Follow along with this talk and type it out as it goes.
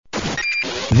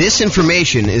This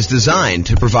information is designed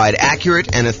to provide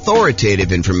accurate and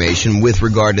authoritative information with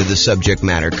regard to the subject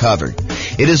matter covered.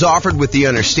 It is offered with the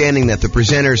understanding that the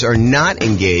presenters are not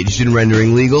engaged in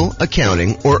rendering legal,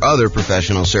 accounting, or other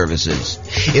professional services.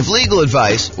 If legal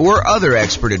advice or other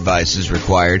expert advice is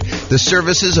required, the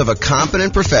services of a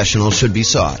competent professional should be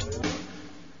sought.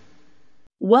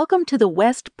 Welcome to the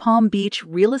West Palm Beach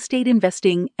Real Estate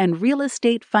Investing and Real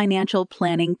Estate Financial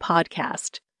Planning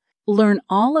Podcast. Learn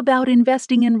all about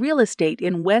investing in real estate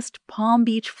in West Palm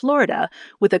Beach, Florida,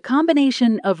 with a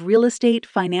combination of real estate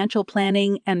financial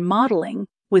planning and modeling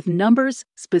with numbers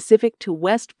specific to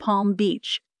West Palm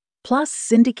Beach, plus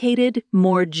syndicated,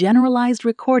 more generalized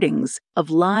recordings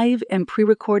of live and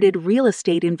pre-recorded real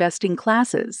estate investing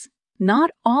classes,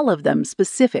 not all of them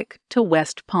specific to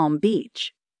West Palm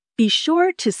Beach. Be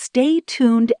sure to stay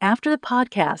tuned after the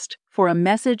podcast for a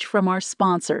message from our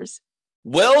sponsors.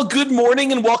 Well, good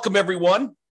morning and welcome,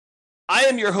 everyone. I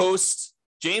am your host,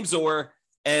 James Orr,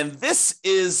 and this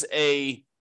is a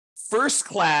first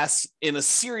class in a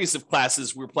series of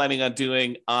classes we're planning on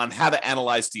doing on how to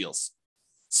analyze deals.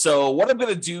 So what I'm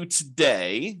going to do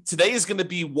today is going to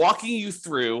be walking you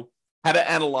through how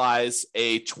to analyze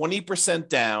a 20%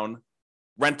 down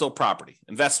rental property,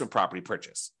 investment property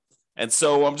purchase. And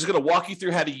so I'm just going to walk you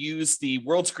through how to use the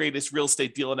world's greatest real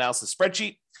estate deal analysis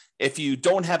spreadsheet. If you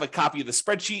don't have a copy of the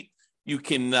spreadsheet, you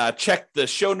can check the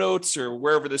show notes or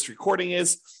wherever this recording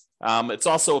is. It's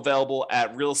also available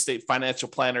at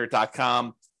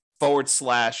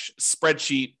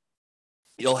realestateFinancialPlanner.com/spreadsheet.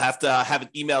 You'll have to have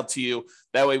it emailed to you.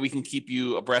 That way we can keep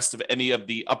you abreast of any of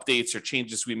the updates or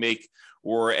changes we make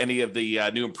or any of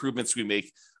the new improvements we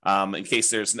make in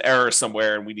case there's an error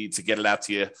somewhere and we need to get it out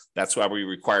to you. That's why we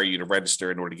require you to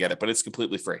register in order to get it, but it's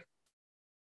completely free.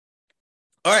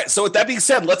 All right, so with that being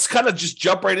said, let's kind of just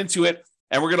jump right into it,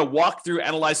 and we're going to walk through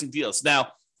analyzing deals.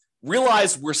 Now,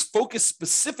 realize we're focused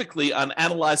specifically on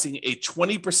analyzing a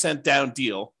 20% down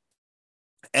deal,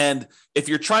 and if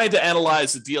you're trying to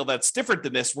analyze a deal that's different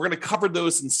than this, we're going to cover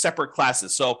those in separate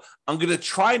classes. So I'm going to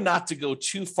try not to go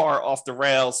too far off the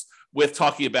rails with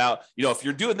talking about, if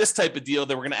you're doing this type of deal,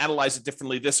 then we're going to analyze it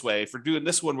differently this way. If we're doing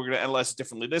this one, we're going to analyze it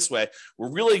differently this way.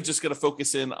 We're really just going to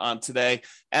focus in on today,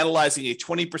 analyzing a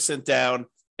 20% down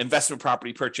investment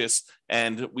property purchase,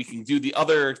 and we can do the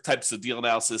other types of deal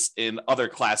analysis in other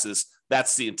classes.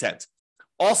 That's the intent.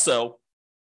 Also,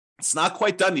 it's not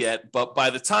quite done yet, but by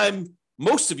the time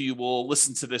most of you will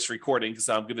listen to this recording, because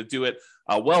I'm going to do it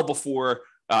well before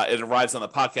it arrives on the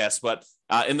podcast, but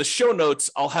in the show notes,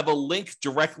 I'll have a link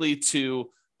directly to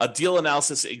a deal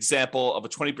analysis example of a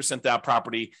 20% down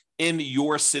property in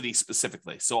your city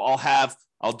specifically. So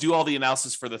I'll do all the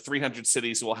analysis for the 300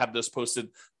 cities. We'll have those posted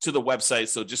to the website.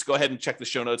 So just go ahead and check the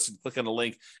show notes and click on the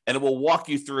link, and it will walk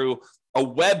you through a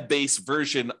web-based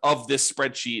version of this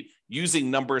spreadsheet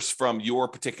using numbers from your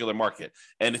particular market.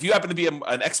 And if you happen to be an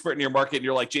expert in your market and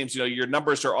you're like, James, your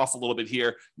numbers are off a little bit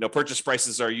here, purchase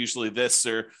prices are usually this,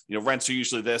 or, rents are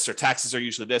usually this, or taxes are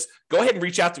usually this, go ahead and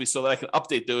reach out to me so that I can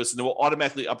update those, and it will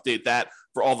automatically update that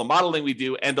for all the modeling we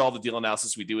do and all the deal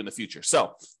analysis we do in the future.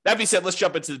 So that being said, let's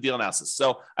jump into the deal analysis.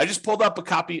 So I just pulled up a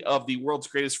copy of the world's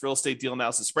greatest real estate deal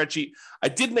analysis spreadsheet. I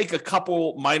did make a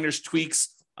couple minor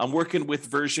tweaks. I'm working with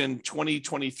version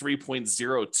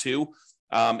 2023.02.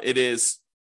 It is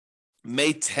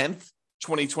May 10th,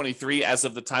 2023, as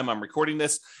of the time I'm recording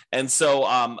this. And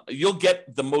so you'll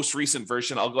get the most recent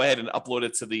version. I'll go ahead and upload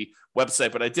it to the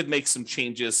website, but I did make some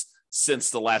changes since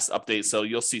the last update. So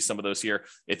you'll see some of those here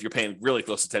if you're paying really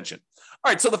close attention.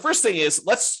 All right, so the first thing is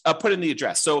let's put in the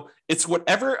address. So it's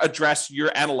whatever address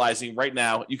you're analyzing right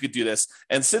now, you could do this.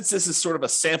 And since this is sort of a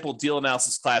sample deal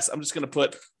analysis class, I'm just going to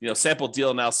put, sample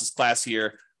deal analysis class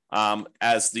here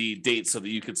as the date so that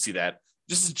you can see that.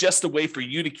 This is just a way for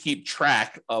you to keep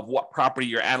track of what property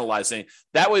you're analyzing.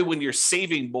 That way, when you're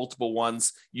saving multiple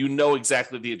ones, you know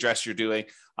exactly the address you're doing.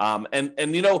 And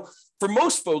for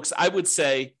most folks, I would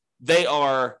say they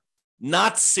are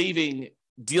not saving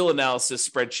deal analysis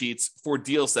spreadsheets for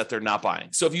deals that they're not buying.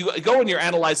 So if you go and you're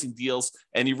analyzing deals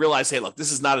and you realize, hey, look,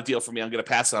 this is not a deal for me, I'm going to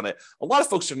pass on it. A lot of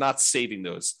folks are not saving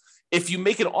those. If you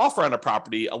make an offer on a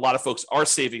property, a lot of folks are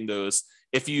saving those.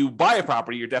 If you buy a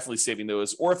property, you're definitely saving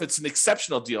those. Or if it's an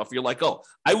exceptional deal, if you're like, oh,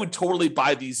 I would totally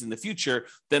buy these in the future,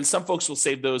 then some folks will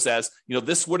save those as,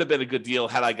 this would have been a good deal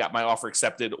had I got my offer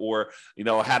accepted, or,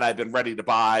 had I been ready to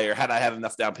buy, or had I had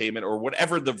enough down payment, or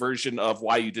whatever the version of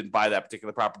why you didn't buy that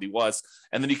particular property was.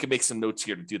 And then you can make some notes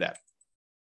here to do that.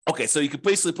 Okay, so you can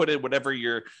basically put in whatever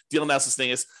your deal analysis thing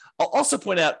is. I'll also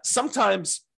point out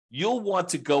sometimes you'll want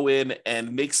to go in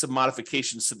and make some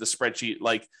modifications to the spreadsheet.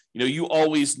 Like, you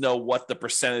always know what the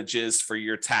percentage is for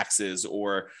your taxes,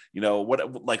 or,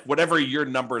 whatever your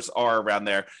numbers are around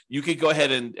there. You could go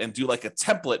ahead and do like a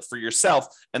template for yourself,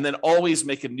 and then always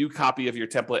make a new copy of your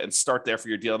template and start there for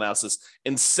your deal analysis,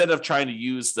 instead of trying to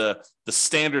use the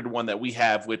standard one that we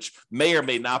have, which may or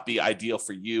may not be ideal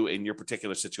for you in your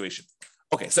particular situation.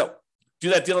 Okay, so do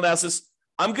that deal analysis.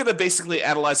 I'm going to basically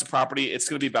analyze the property. It's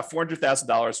going to be about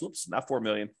 $400,000. Whoops, not $4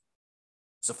 million.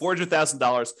 So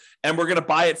 $400,000, and we're going to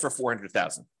buy it for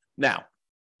 $400,000. Now,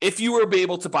 if you were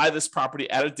able to buy this property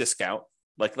at a discount,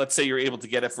 like let's say you're able to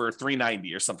get it for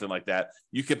 $390 or something like that,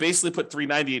 you could basically put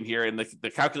 $390 in here, and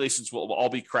the calculations will all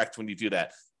be correct when you do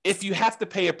that. If you have to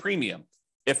pay a premium,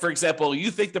 if, for example, you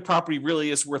think the property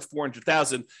really is worth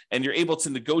 $400,000 and you're able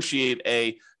to negotiate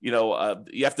you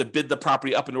have to bid the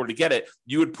property up in order to get it,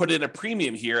 you would put in a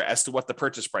premium here as to what the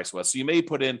purchase price was. So you may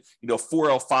put in,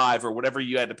 $405 or whatever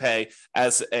you had to pay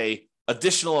as a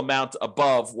additional amount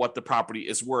above what the property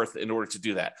is worth in order to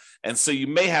do that. And so you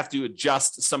may have to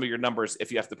adjust some of your numbers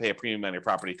if you have to pay a premium on your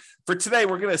property. For today,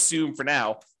 we're going to assume for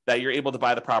now that you're able to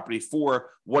buy the property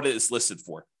for what it is listed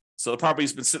for. So the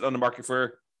property's been sitting on the market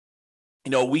for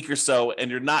a week or so,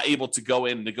 and you're not able to go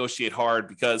in and negotiate hard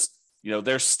because,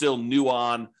 they're still new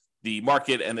on the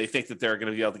market and they think that they're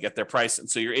going to be able to get their price. And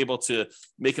so you're able to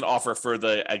make an offer for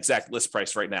the exact list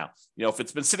price right now. If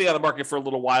it's been sitting on the market for a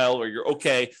little while, or you're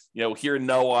okay, hear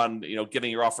no on,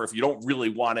 getting your offer. If you don't really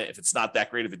want it, if it's not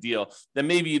that great of a deal, then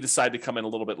maybe you decide to come in a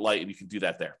little bit light, and you can do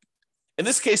that there. In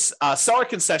this case, seller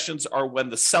concessions are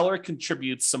when the seller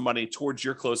contributes some money towards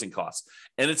your closing costs,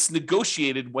 and it's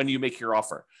negotiated when you make your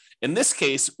offer. In this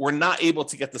case, we're not able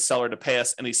to get the seller to pay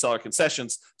us any seller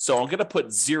concessions, so I'm going to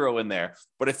put 0 in there.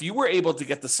 But if you were able to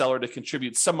get the seller to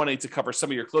contribute some money to cover some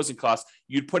of your closing costs,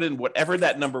 you'd put in whatever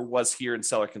that number was here in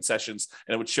seller concessions,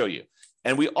 and it would show you.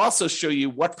 And we also show you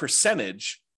what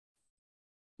percentage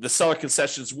the seller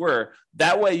concessions were.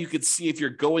 That way you could see if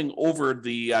you're going over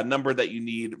the number that you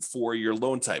need for your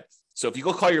loan type. So if you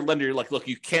go call your lender, you're like, look,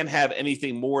 you can't have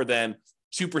anything more than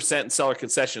 2% in seller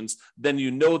concessions, then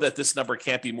you know that this number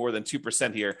can't be more than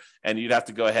 2% here. And you'd have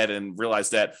to go ahead and realize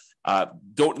that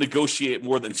don't negotiate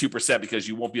more than 2% because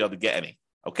you won't be able to get any.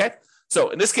 Okay.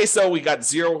 So in this case, though, we got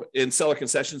 0 in seller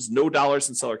concessions, no dollars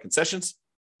in seller concessions.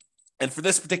 And for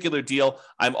this particular deal,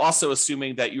 I'm also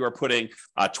assuming that you are putting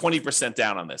 20%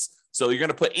 down on this. So you're going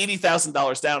to put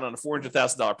 $80,000 down on a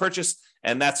 $400,000 purchase,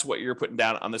 and that's what you're putting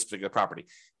down on this particular property.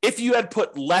 If you had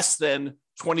put less than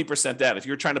 20% down, if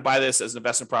you're trying to buy this as an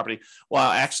investment property, well,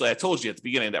 actually, I told you at the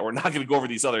beginning that we're not going to go over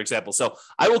these other examples. So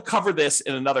I will cover this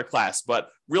in another class, but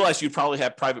realize you'd probably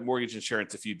have private mortgage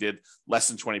insurance if you did less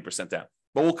than 20% down.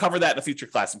 But we'll cover that in a future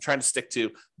class. I'm trying to stick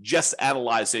to just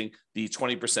analyzing the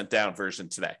 20% down version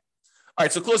today. All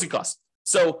right, so closing costs.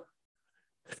 So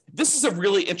this is a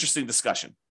really interesting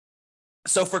discussion.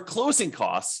 So for closing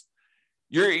costs,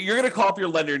 you're going to call up your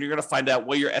lender and you're going to find out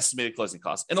what your estimated closing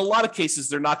costs. In a lot of cases,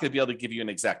 they're not going to be able to give you an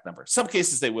exact number. Some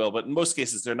cases they will, but in most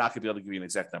cases, they're not going to be able to give you an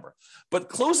exact number. But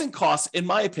closing costs, in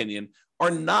my opinion,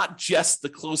 are not just the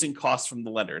closing costs from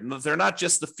the lender. They're not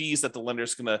just the fees that the lender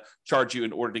is going to charge you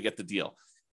in order to get the deal.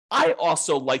 I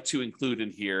also like to include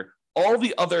in here all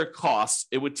the other costs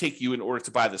it would take you in order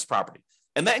to buy this property.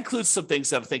 And that includes some things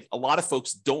that I think a lot of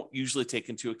folks don't usually take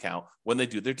into account when they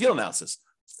do their deal analysis.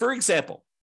 For example,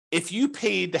 if you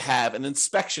paid to have an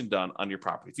inspection done on your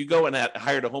property, if you go and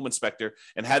hired a home inspector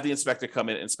and had the inspector come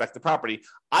in and inspect the property,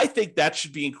 I think that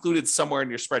should be included somewhere in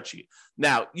your spreadsheet.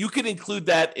 Now, you can include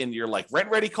that in your rent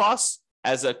ready costs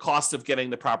as a cost of getting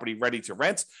the property ready to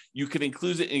rent. You can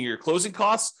include it in your closing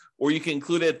costs, or you can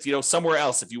include it, somewhere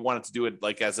else if you wanted to do it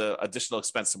as an additional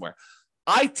expense somewhere.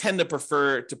 I tend to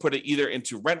prefer to put it either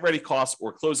into rent ready costs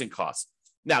or closing costs.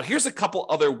 Now, here's a couple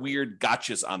other weird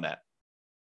gotchas on that.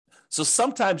 So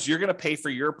sometimes you're going to pay for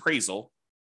your appraisal,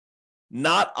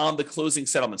 not on the closing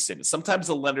settlement statement. Sometimes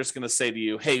the lender is going to say to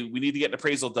you, hey, we need to get an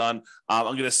appraisal done. I'm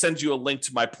going to send you a link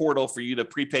to my portal for you to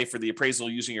prepay for the appraisal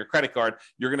using your credit card.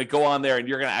 You're going to go on there and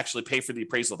you're going to actually pay for the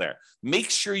appraisal there.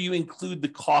 Make sure you include the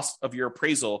cost of your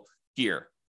appraisal here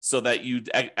so that you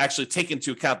actually take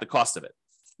into account the cost of it.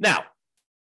 Now,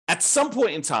 at some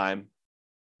point in time,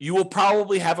 you will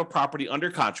probably have a property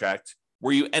under contract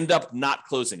where you end up not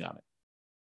closing on it,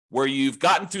 where you've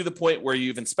gotten through the point where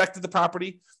you've inspected the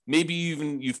property, maybe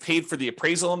you've paid for the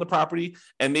appraisal on the property,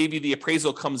 and maybe the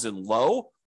appraisal comes in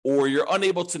low, or you're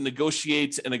unable to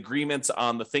negotiate an agreement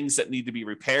on the things that need to be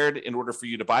repaired in order for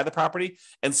you to buy the property.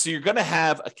 And so you're going to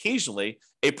have occasionally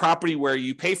a property where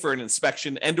you pay for an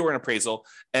inspection and or an appraisal,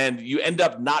 and you end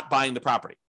up not buying the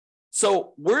property.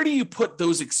 So where do you put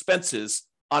those expenses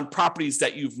on properties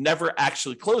that you've never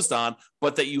actually closed on,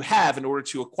 but that you have in order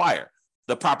to acquire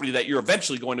the property that you're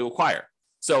eventually going to acquire.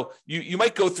 So you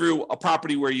might go through a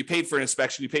property where you paid for an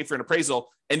inspection, you paid for an appraisal,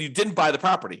 and you didn't buy the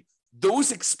property.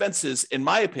 Those expenses, in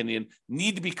my opinion,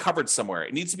 need to be covered somewhere.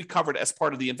 It needs to be covered as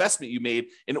part of the investment you made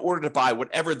in order to buy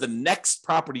whatever the next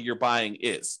property you're buying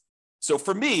is. So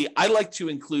for me, I like to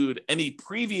include any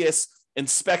previous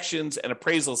inspections and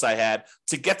appraisals I had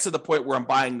to get to the point where I'm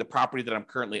buying the property that I'm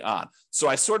currently on. So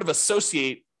I sort of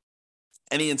associate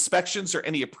any inspections or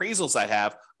any appraisals I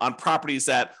have on properties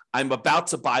that I'm about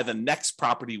to buy the next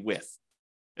property with,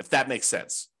 if that makes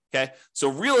sense. Okay. So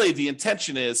really the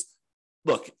intention is,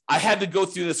 look, I had to go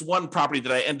through this one property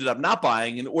that I ended up not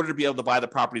buying in order to be able to buy the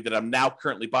property that I'm now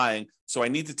currently buying. So I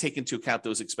need to take into account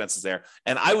those expenses there.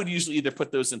 And I would usually either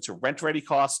put those into rent ready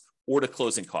costs or to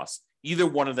closing costs. Either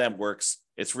one of them works.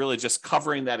 It's really just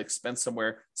covering that expense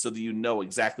somewhere so that you know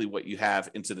exactly what you have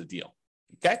into the deal.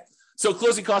 Okay. So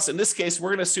closing costs, in this case, we're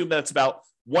going to assume that it's about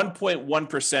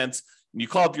 1.1%. You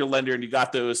call up your lender and you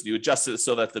got those, and you adjust it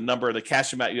so that the number, the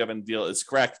cash amount you have in the deal is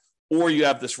correct, or you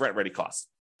have this rent ready cost.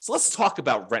 So let's talk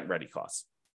about rent ready costs.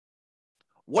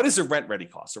 What is a rent ready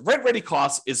cost? A rent ready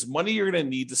cost is money you're going to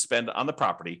need to spend on the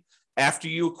property after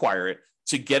you acquire it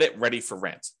to get it ready for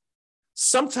rent.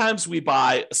 Sometimes we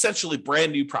buy essentially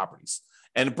brand new properties,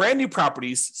 and brand new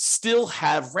properties still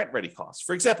have rent ready costs.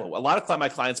 For example, a lot of my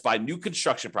clients buy new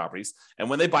construction properties, and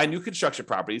when they buy new construction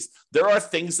properties, there are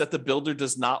things that the builder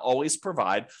does not always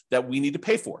provide that we need to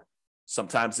pay for.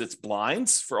 Sometimes it's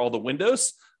blinds for all the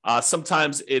windows.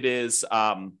 Sometimes it is,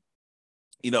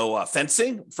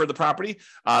 fencing for the property.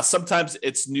 Sometimes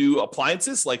it's new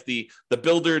appliances, like the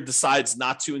builder decides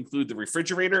not to include the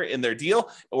refrigerator in their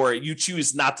deal, or you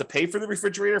choose not to pay for the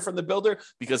refrigerator from the builder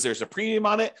because there's a premium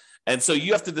on it. And so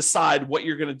you have to decide what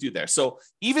you're going to do there. So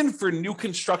even for new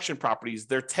construction properties,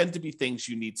 there tend to be things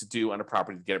you need to do on a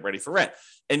property to get it ready for rent.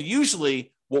 And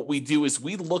usually what we do is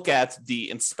we look at the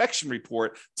inspection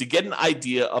report to get an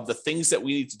idea of the things that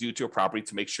we need to do to a property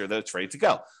to make sure that it's ready to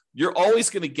go. You're always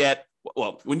going to get,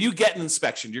 when you get an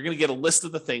inspection, you're going to get a list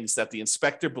of the things that the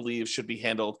inspector believes should be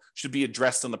handled, should be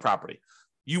addressed on the property.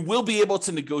 You will be able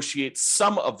to negotiate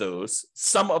some of those,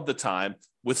 some of the time,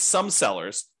 with some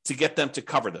sellers to get them to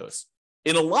cover those.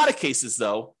 In a lot of cases,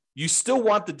 though, you still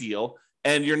want the deal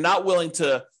and you're not willing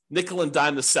to nickel and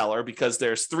dime the seller because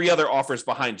there's 3 other offers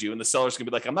behind you, and the seller's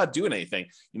gonna be like, I'm not doing anything.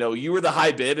 You were the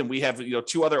high bid, and we have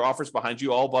 2 other offers behind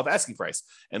you, all above asking price.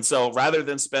 And so rather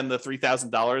than spend the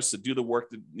 $3,000 to do the work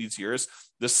that needs yours,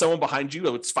 there's someone behind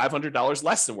you it's $500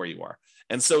 less than where you are.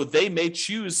 And so they may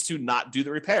choose to not do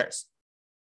the repairs.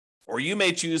 Or you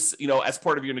may choose, as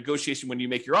part of your negotiation when you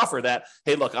make your offer that,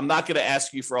 hey, look, I'm not going to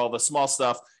ask you for all the small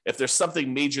stuff. If there's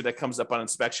something major that comes up on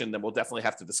inspection, then we'll definitely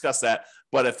have to discuss that.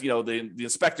 But if, the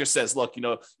inspector says, look,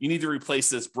 you need to replace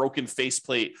this broken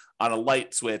faceplate on a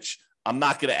light switch, I'm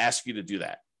not going to ask you to do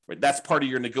that. Right? That's part of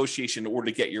your negotiation in order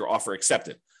to get your offer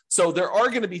accepted. So there are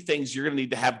going to be things you're going to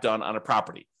need to have done on a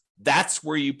property. That's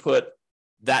where you put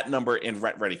that number in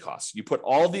rent ready costs. You put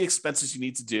all the expenses you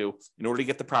need to do in order to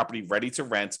get the property ready to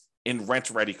rent in rent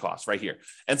ready costs right here.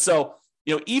 And so,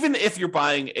 even if you're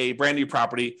buying a brand new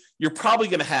property, you're probably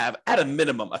going to have at a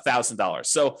minimum $1,000.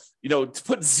 So, to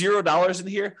put $0 in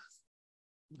here,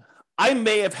 I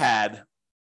may have had,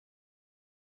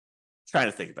 trying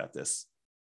to think about this.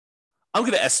 I'm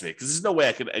going to estimate because there's no way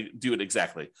I could do it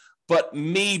exactly, but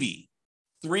maybe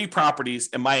 3 properties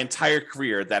in my entire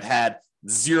career that had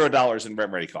 $0 in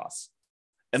rent ready costs.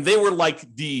 And they were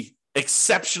like the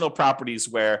exceptional properties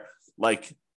where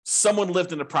someone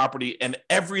lived in a property and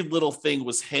every little thing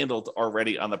was handled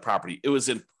already on the property. It was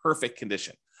in perfect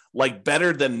condition,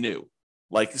 better than new,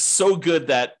 so good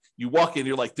that you walk in,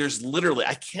 you're like, there's literally,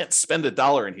 I can't spend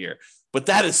 $1 in here. But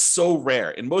that is so rare.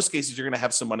 In most cases, you're going to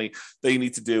have some money that you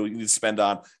need to spend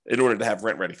on in order to have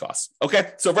rent ready costs.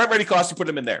 Okay. So rent ready costs, you put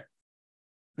them in there.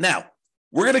 Now,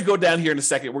 we're going to go down here in a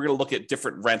second. We're going to look at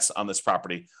different rents on this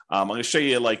property. I'm going to show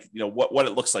you what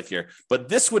it looks like here. But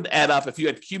this would add up if you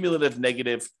had cumulative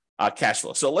negative cash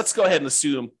flow. So let's go ahead and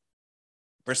assume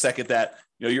for a second that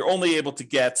you're only able to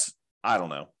get, I don't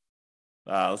know,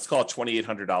 let's call it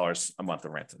 $2,800 a month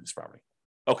of rent on this property.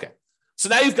 Okay. So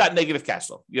now you've got negative cash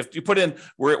flow. You put in,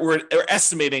 we're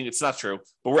estimating, it's not true,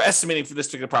 but we're estimating for this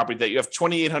particular property that you have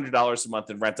 $2,800 a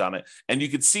month in rent on it. And you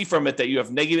can see from it that you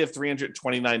have negative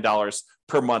 $329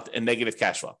 per month in negative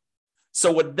cash flow.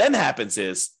 So what then happens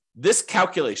is this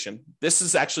calculation, this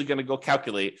is actually going to go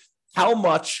calculate how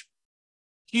much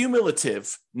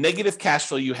cumulative negative cash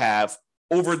flow you have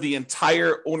over the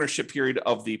entire ownership period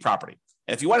of the property.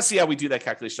 And if you want to see how we do that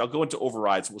calculation, I'll go into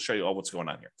overrides. We'll show you all what's going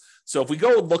on here. So if we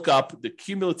go look up the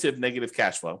cumulative negative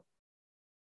cash flow,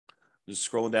 just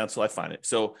scrolling down until I find it.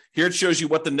 So here it shows you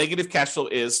what the negative cash flow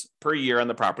is per year on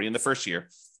the property in the first year.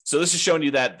 So this is showing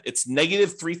you that it's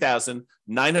negative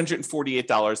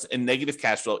 $3,948 in negative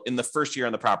cash flow in the first year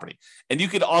on the property. And you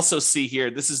could also see here,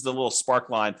 this is the little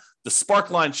spark line. The spark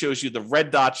line shows you, the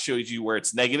red dot shows you where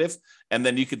it's negative, and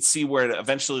then you can see where it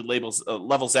eventually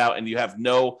levels out and you have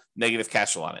no negative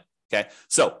cash flow on it. Okay.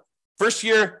 So first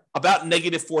year, about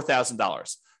negative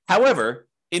 $4,000. However,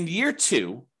 in year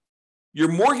 2, your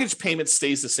mortgage payment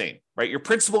stays the same, right? Your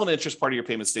principal and interest part of your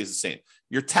payment stays the same.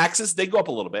 Your taxes, they go up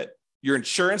a little bit. Your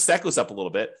insurance, that goes up a little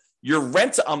bit. Your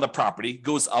rent on the property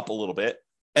goes up a little bit.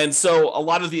 And so a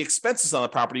lot of the expenses on the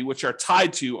property, which are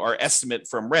tied to our estimate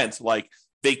from rent, like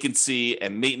vacancy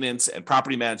and maintenance and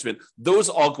property management, those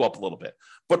all go up a little bit.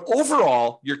 But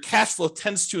overall, your cash flow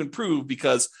tends to improve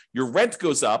because your rent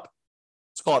goes up.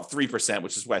 Let's call it 3%,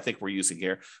 which is what I think we're using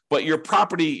here. But your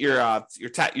property, your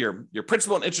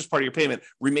principal and interest part of your payment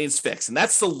remains fixed. And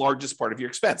that's the largest part of your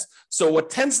expense. So what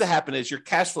tends to happen is your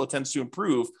cash flow tends to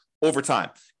improve over time.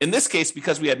 In this case,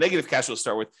 because we had negative cash flow to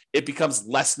start with, it becomes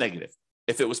less negative.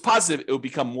 If it was positive, it would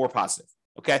become more positive.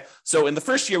 Okay. So in the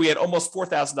first year, we had almost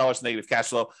 $4,000 negative cash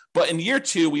flow, but in year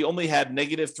 2, we only had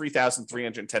negative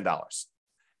 $3,310.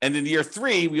 And in year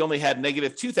 3, we only had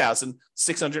negative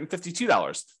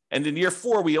 $2,652. And in year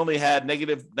 4, we only had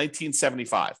negative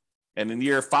 $1,975. And in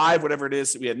year 5, whatever it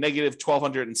is, we had negative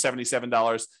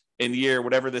 $1,277. In year,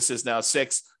 whatever this is now,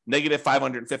 6, negative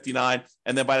 $559.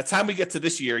 And then by the time we get to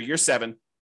this year, year 7,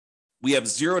 we have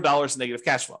 $0 negative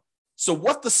cash flow. So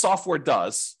what the software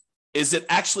does is it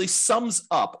actually sums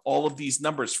up all of these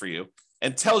numbers for you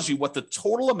and tells you what the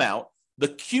total amount, the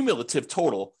cumulative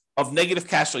total of negative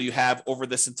cash flow you have over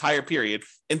this entire period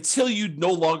until you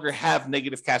no longer have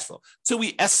negative cash flow. So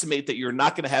we estimate that you're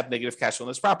not going to have negative cash flow on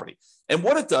this property. And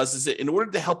what it does is that in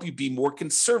order to help you be more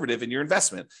conservative in your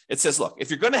investment, it says, look, if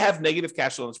you're going to have negative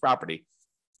cash flow on this property,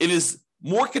 it is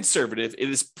more conservative. It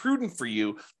is prudent for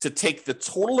you to take the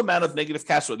total amount of negative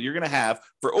cash flow that you're going to have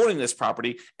for owning this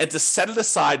property and to set it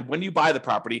aside when you buy the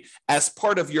property as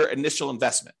part of your initial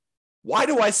investment. Why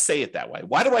do I say it that way?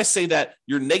 Why do I say that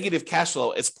your negative cash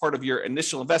flow is part of your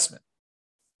initial investment?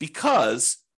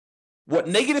 Because what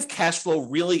negative cash flow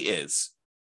really is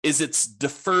it's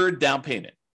deferred down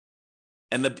payment.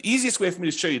 And the easiest way for me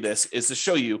to show you this is to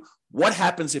show you what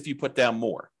happens if you put down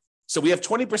more. So we have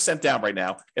 20% down right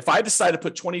now. If I decide to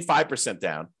put 25%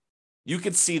 down, you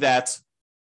can see that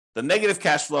the negative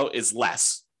cash flow is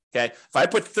less. Okay. If I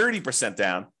put 30%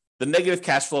 down, the negative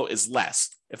cash flow is less.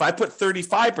 If I put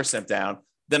 35% down,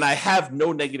 then I have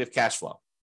no negative cash flow.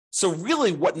 So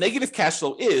really what negative cash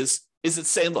flow is it's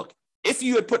saying, look, if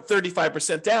you had put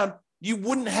 35% down, you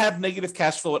wouldn't have negative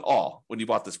cash flow at all when you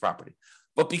bought this property.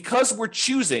 But because we're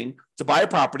choosing to buy a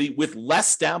property with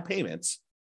less down payments,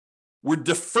 we're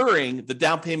deferring the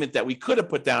down payment that we could have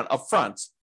put down up front.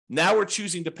 Now we're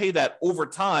choosing to pay that over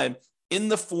time in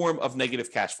the form of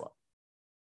negative cash flow.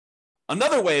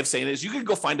 Another way of saying it is you could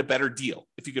go find a better deal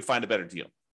if you could find a better deal.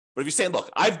 But if you're saying, look,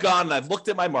 I've gone and I've looked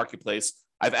at my marketplace,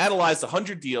 I've analyzed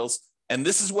 100 deals, and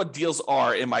this is what deals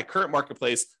are in my current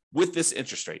marketplace with this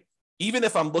interest rate, even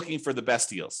if I'm looking for the best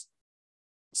deals.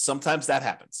 Sometimes that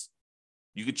happens.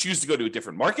 You could choose to go to a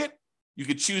different market. You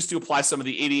could choose to apply some of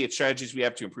the 88 strategies we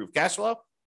have to improve cash flow.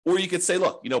 Or you could say,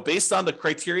 look, based on the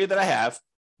criteria that I have,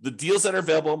 the deals that are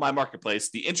available in my marketplace,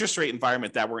 the interest rate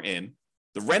environment that we're in,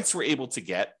 the rents we're able to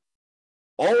get,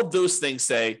 all of those things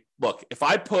say, look, if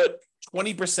I put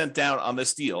 20% down on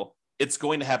this deal, it's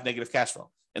going to have negative cash flow.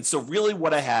 And so really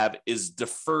what I have is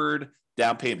deferred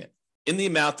down payment in the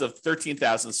amount of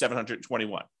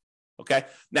 $13,721. Okay.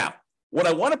 Now, what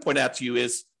I want to point out to you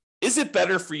is it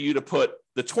better for you to put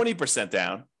the 20%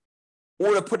 down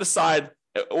or to put aside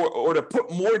or to put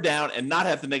more down and not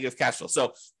have the negative cash flow?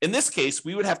 So in this case,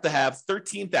 we would have to have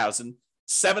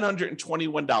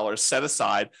 $13,721 set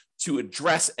aside to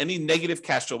address any negative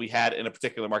cash flow we had in a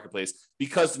particular marketplace,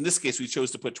 because in this case, we chose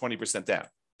to put 20% down.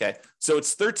 Okay. So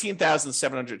it's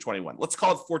 $13,721. Let's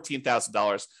call it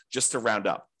 $14,000 just to round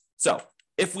up. So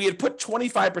if we had put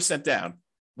 25% down,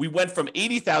 we went from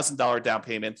 $80,000 down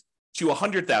payment to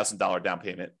 $100,000 down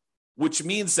payment, which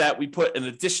means that we put an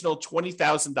additional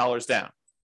 $20,000 down.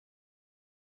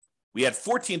 We had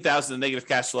 $14,000 in negative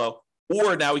cash flow,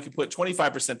 or now we can put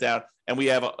 25% down and we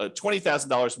have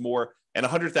 $20,000 more and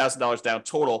 $100,000 down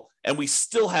total, and we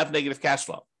still have negative cash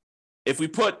flow. If we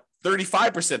put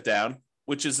 35% down,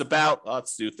 which is about,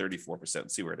 let's do 34% and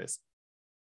see where it is.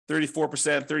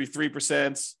 34%,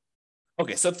 33%.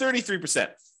 Okay, so 33%.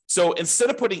 So instead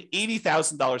of putting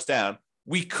 $80,000 down,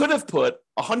 we could have put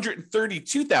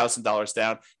 $132,000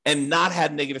 down and not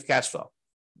had negative cash flow.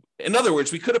 In other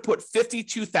words, we could have put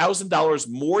 $52,000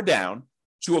 more down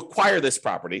to acquire this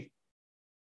property,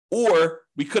 or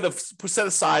we could have set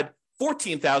aside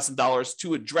 $14,000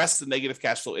 to address the negative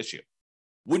cash flow issue.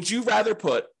 Would you rather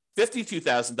put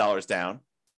 $52,000 down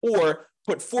or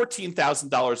put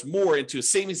 $14,000 more into a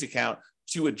savings account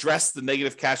to address the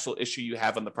negative cash flow issue you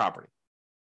have on the property?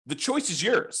 The choice is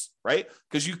yours, right?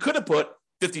 Because you could have put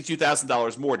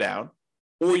 $52,000 more down,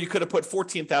 or you could have put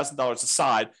 $14,000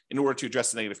 aside in order to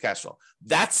address the negative cash flow.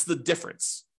 That's the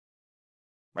difference,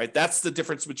 right? That's the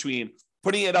difference between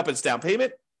putting it up as down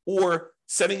payment or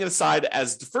setting it aside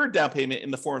as deferred down payment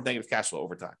in the form of negative cash flow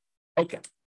over time. Okay,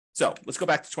 so let's go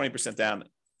back to 20% down.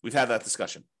 We've had that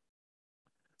discussion.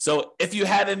 So if you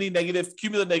had any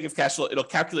cumulative negative cash flow, it'll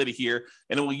calculate it here,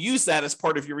 and it will use that as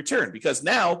part of your return, because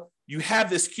now you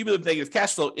have this cumulative negative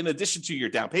cash flow in addition to your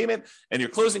down payment and your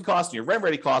closing costs and your rent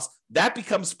ready costs. That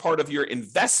becomes part of your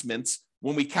investment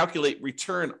when we calculate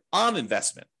return on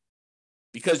investment,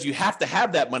 because you have to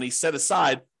have that money set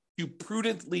aside to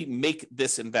prudently make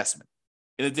this investment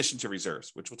in addition to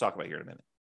reserves, which we'll talk about here in a minute.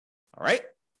 All right.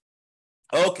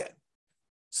 Okay.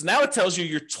 So now it tells you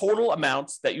your total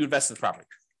amount that you invest in the property.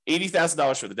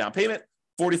 $80,000 for the down payment,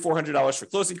 $4,400 for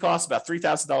closing costs, about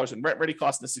 $3,000 in rent ready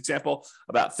costs in this example,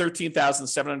 about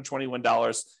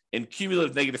 $13,721 in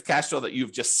cumulative negative cash flow that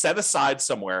you've just set aside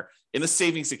somewhere in a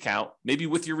savings account, maybe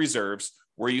with your reserves,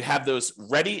 where you have those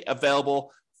ready,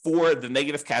 available for the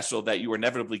negative cash flow that you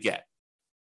inevitably get.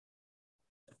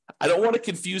 I don't want to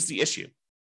confuse the issue.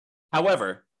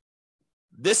 However,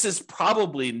 this is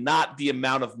probably not the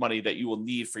amount of money that you will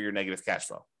need for your negative cash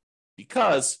flow,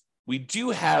 because we do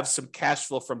have some cash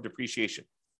flow from depreciation.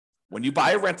 When you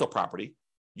buy a rental property,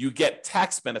 you get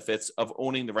tax benefits of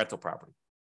owning the rental property.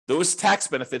 Those tax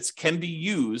benefits can be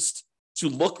used to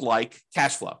look like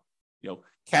cash flow,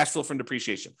 cash flow from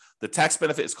depreciation. The tax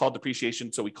benefit is called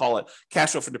depreciation, so we call it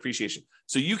cash flow from depreciation.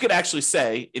 So you could actually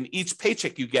say in each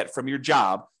paycheck you get from your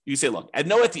job, you say, look, I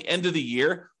know at the end of the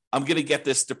year, I'm going to get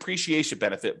this depreciation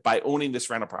benefit by owning this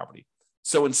rental property.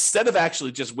 So instead of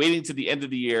actually just waiting to the end of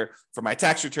the year for my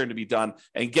tax return to be done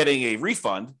and getting a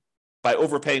refund by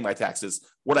overpaying my taxes,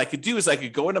 what I could do is I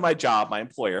could go into my job, my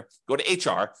employer, go to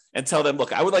HR and tell them,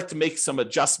 look, I would like to make some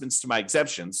adjustments to my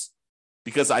exemptions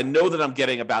because I know that I'm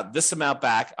getting about this amount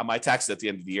back on my taxes at the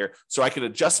end of the year. So I can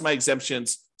adjust my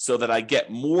exemptions so that I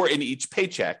get more in each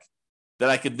paycheck that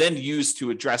I could then use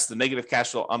to address the negative cash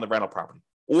flow on the rental property,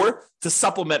 or to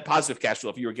supplement positive cash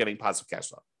flow if you were getting positive cash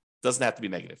flow. It doesn't have to be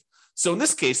negative. So in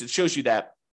this case, it shows you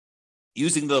that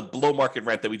using the below market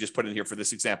rent that we just put in here for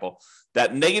this example,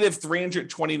 that negative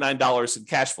 $329 in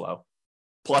cash flow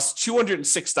plus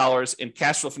 $206 in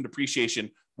cash flow from depreciation,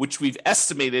 which we've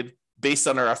estimated based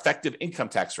on our effective income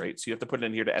tax rate. So you have to put it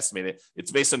in here to estimate it.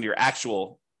 It's based on your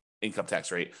actual income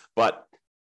tax rate. But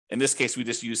in this case, we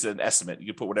just use an estimate. You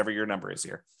can put whatever your number is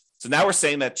here. So now we're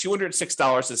saying that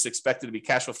 $206 is expected to be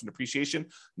cash flow from depreciation,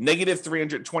 negative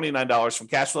 $329 from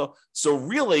cash flow. So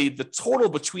really the total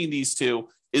between these two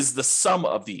is the sum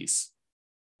of these,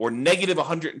 or negative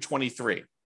 123.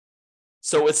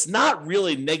 So it's not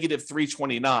really negative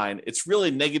 329, it's really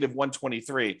negative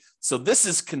 123. So this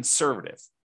is conservative.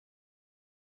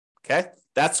 Okay,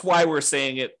 that's why we're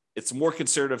saying it's more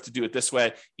conservative to do it this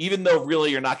way, even though really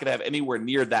you're not going to have anywhere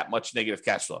near that much negative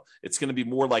cash flow. It's going to be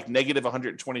more like negative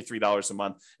 $123 a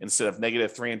month instead of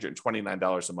negative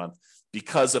 $329 a month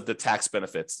because of the tax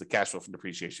benefits, the cash flow from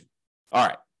depreciation. All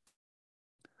right.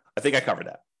 I think I covered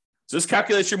that. So this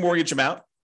calculates your mortgage amount.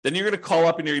 Then you're going to call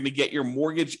up and you're going to get your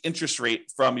mortgage interest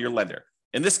rate from your lender.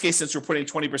 In this case, since we're putting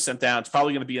 20% down, it's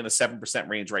probably going to be in the 7%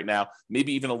 range right now,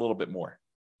 maybe even a little bit more.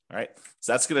 All right.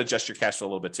 So that's going to adjust your cash flow a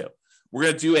little bit too. We're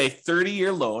going to do a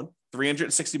 30-year loan,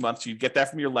 360 months. You'd get that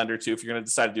from your lender too. If you're going to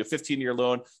decide to do a 15-year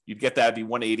loan, you'd get that, it'd be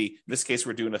 180. In this case,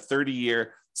 we're doing a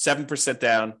 30-year, 7%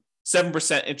 down,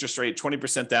 7% interest rate,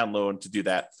 20% down loan to do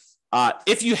that.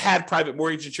 If you had private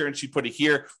mortgage insurance, you'd put it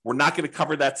here. We're not going to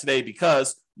cover that today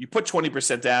because you put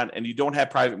 20% down and you don't have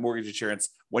private mortgage insurance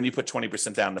when you put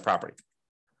 20% down in the property.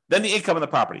 Then the income of the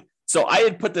property. So I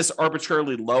had put this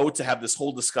arbitrarily low to have this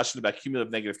whole discussion about cumulative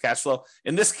negative cash flow.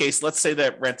 In this case, let's say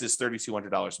that rent is $3,200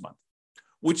 a month,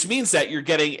 which means that you're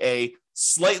getting a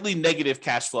slightly negative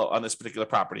cash flow on this particular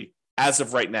property as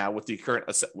of right now with the current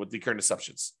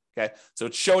assumptions. Okay, so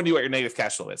it's showing you what your negative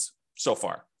cash flow is so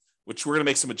far, which we're going to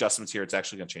make some adjustments here. It's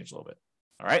actually going to change a little bit.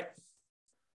 All right.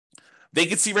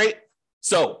 Vacancy rate.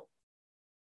 So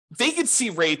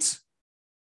vacancy rate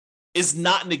is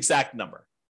not an exact number.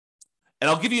 And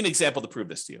I'll give you an example to prove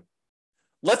this to you.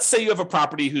 let's say you have a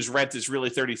property whose rent is really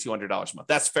 $3,200 a month.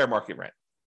 That's fair market rent.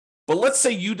 But let's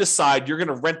say you decide you're going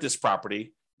to rent this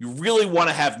property. You really want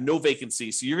to have no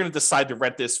vacancy. So you're going to decide to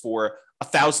rent this for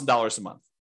 $1,000 a month.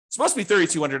 It's supposed to be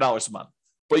 $3,200 a month,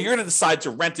 but you're going to decide to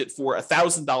rent it for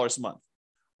 $1,000 a month.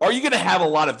 Are you going to have a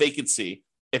lot of vacancy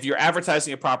if you're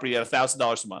advertising a property at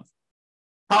 $1,000 a month?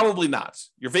 Probably not.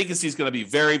 Your vacancy is going to be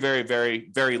very, very, very,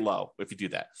 very low if you do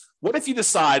that. What if you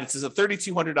decide it's a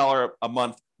 $3,200 a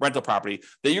month rental property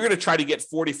that you're going to try to get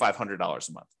 $4,500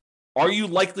 a month? Are you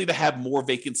likely to have more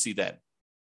vacancy then?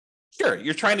 Sure,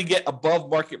 you're trying to get above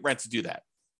market rent to do that.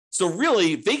 So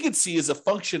really, vacancy is a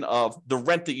function of the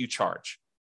rent that you charge.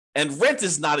 And rent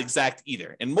is not exact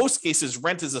either. In most cases,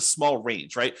 rent is a small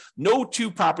range, right? No two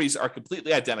properties are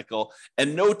completely identical,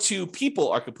 and no two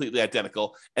people are completely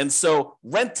identical. And so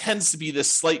rent tends to be this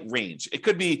slight range. It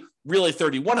could be really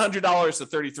 $3,100 to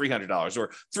 $3,300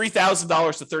 or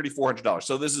 $3,000 to $3,400.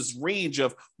 So there's this range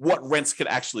of what rents could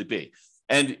actually be.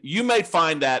 And you might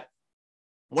find that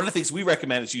one of the things we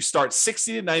recommend is you start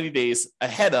 60 to 90 days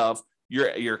ahead of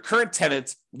your current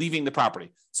tenant leaving the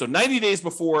property. So 90 days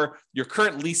before your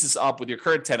current lease is up with your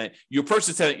current tenant, you approach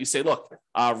the tenant, you say, look,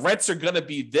 rents are going to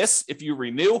be this if you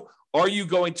renew. Are you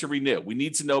going to renew? We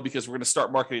need to know because we're going to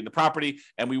start marketing the property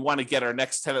and we want to get our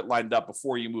next tenant lined up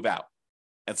before you move out.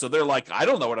 And so they're like, I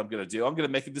don't know what I'm going to do. I'm going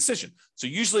to make a decision. So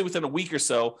usually within a week or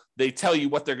so, they tell you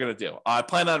what they're going to do. I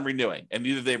plan on renewing. And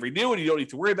either they renew and you don't need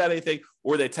to worry about anything,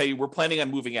 or they tell you we're planning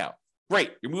on moving out.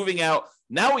 Great, you're moving out.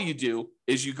 Now what you do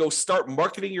is you go start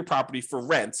marketing your property for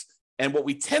rent. And what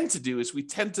we tend to do is we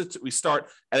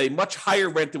start at a much higher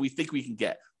rent than we think we can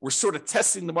get. We're sort of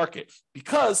testing the market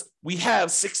because we have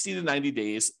 60 to 90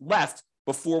 days left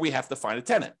before we have to find a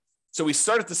tenant. So we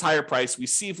start at this higher price. We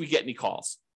see if we get any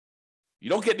calls. You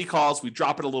don't get any calls, we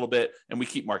drop it a little bit and we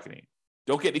keep marketing.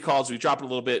 Don't get any calls, we drop it a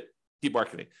little bit, keep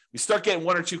marketing. We start getting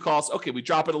one or two calls. Okay, we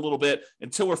drop it a little bit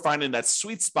until we're finding that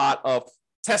sweet spot of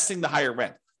testing the higher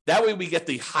rent. That way we get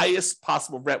the highest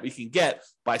possible rent we can get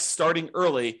by starting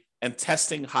early and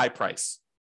testing high price.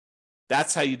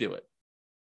 That's how you do it.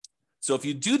 So if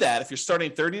you do that, if you're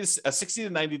starting 60 to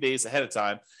 90 days ahead of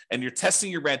time and you're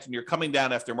testing your rent and you're coming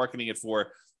down after marketing it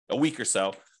for a week or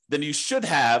so, then you should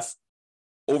have,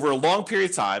 over a long period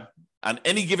of time, on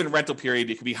any given rental period,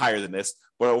 it could be higher than this,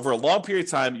 but over a long period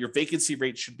of time, your vacancy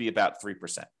rate should be about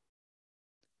 3%.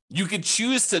 You could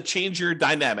choose to change your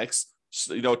dynamics,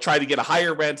 try to get a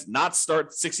higher rent, not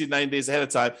start 60 to 90 days ahead of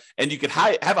time, and you could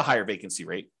have a higher vacancy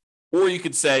rate. Or you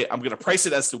could say, I'm going to price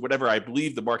it as to whatever I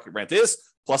believe the market rent is,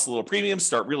 plus a little premium,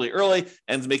 start really early,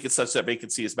 and make it such that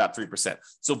vacancy is about 3%.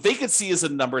 So vacancy is a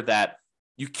number that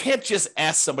you can't just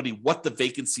ask somebody what the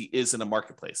vacancy is in a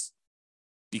marketplace,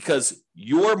 because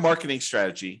your marketing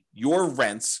strategy, your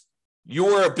rents,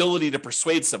 your ability to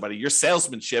persuade somebody, your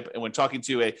salesmanship, and when talking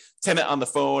to a tenant on the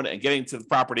phone and getting to the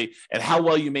property, and how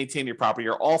well you maintain your property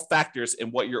are all factors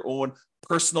in what your own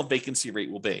personal vacancy rate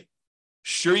will be.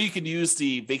 Sure, you can use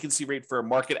the vacancy rate for a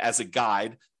market as a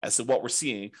guide as to what we're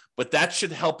seeing, but that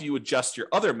should help you adjust your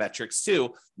other metrics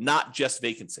too, not just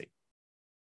vacancy.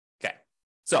 Okay,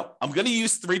 so I'm going to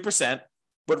use 3%,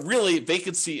 but really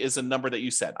vacancy is a number that you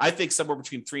said. I think somewhere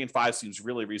between 3 and 5 seems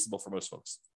really reasonable for most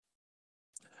folks.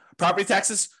 Property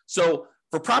taxes. So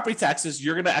for property taxes,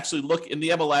 you're going to actually look in the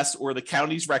MLS or the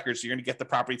county's records. You're going to get the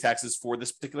property taxes for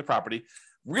this particular property.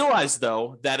 Realize,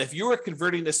 though, that if you are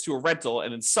converting this to a rental,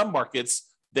 and in some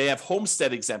markets, they have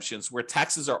homestead exemptions where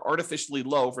taxes are artificially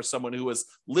low for someone who is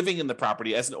living in the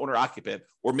property as an owner-occupant,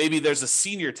 or maybe there's a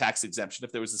senior tax exemption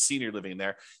if there was a senior living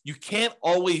there. You can't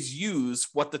always use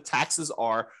what the taxes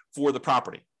are for the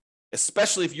property,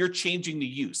 especially if you're changing the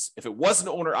use. If it was an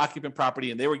owner-occupant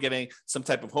property and they were getting some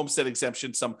type of homestead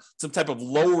exemption, some type of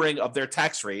lowering of their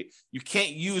tax rate, you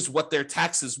can't use what their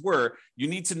taxes were. You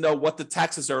need to know what the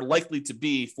taxes are likely to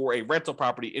be for a rental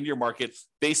property in your market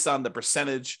based on the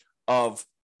percentage of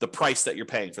the price that you're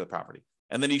paying for the property.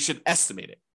 And then you should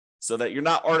estimate it so that you're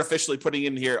not artificially putting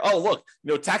in here, oh, look,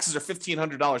 taxes are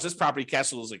 $1,500. This property cash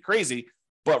flows like crazy.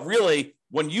 But really,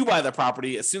 when you buy the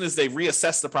property, as soon as they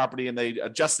reassess the property and they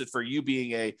adjust it for you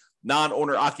being a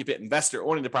non-owner occupant investor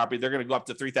owning the property, they're going to go up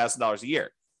to $3,000 a year.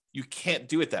 You can't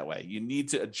do it that way. You need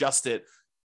to adjust it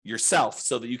yourself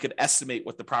so that you can estimate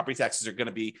what the property taxes are going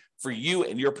to be for you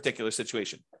in your particular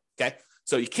situation. Okay.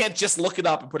 So you can't just look it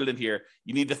up and put it in here.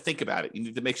 You need to think about it. You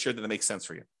need to make sure that it makes sense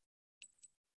for you.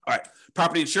 All right.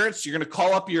 Property insurance. You're going to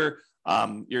call up your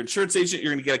insurance agent.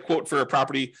 You're going to get a quote for a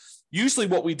property. Usually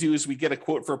what we do is we get a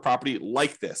quote for a property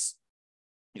like this.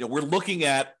 We're looking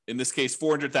at, in this case,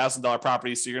 $400,000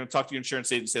 properties. So you're going to talk to your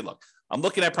insurance agent and say, look, I'm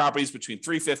looking at properties between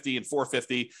 $350,000 and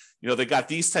 $450,000. They got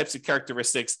these types of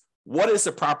characteristics. what is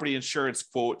a property insurance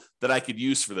quote that I could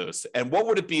use for those? And what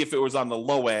would it be if it was on the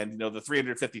low end, the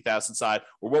 350,000 side,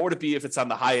 or what would it be if it's on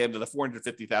the high end of the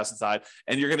 450,000 side?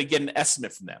 And you're going to get an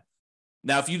estimate from them.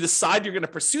 Now, if you decide you're going to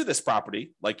pursue this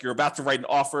property, like you're about to write an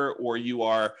offer, or you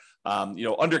are,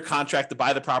 under contract to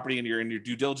buy the property and you're in your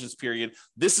due diligence period,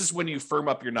 this is when you firm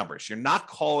up your numbers. You're not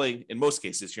calling, in most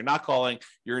cases, you're not calling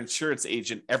your insurance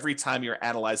agent every time you're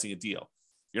analyzing a deal.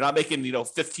 You're not making,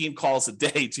 15 calls a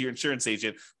day to your insurance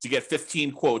agent to get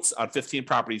 15 quotes on 15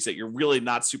 properties that you're really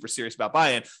not super serious about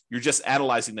buying. You're just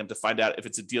analyzing them to find out if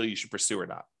it's a deal you should pursue or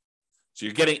not. So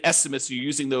you're getting estimates, you're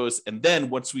using those. And then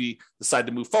once we decide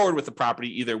to move forward with the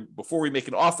property, either before we make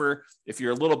an offer, if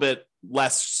you're a little bit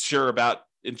less sure about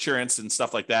insurance and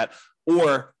stuff like that,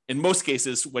 or in most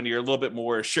cases, when you're a little bit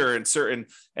more sure and certain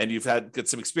and you've got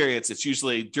some experience, it's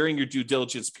usually during your due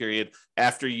diligence period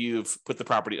after you've put the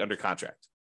property under contract.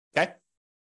 Okay,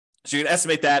 so you're going to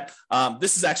estimate that.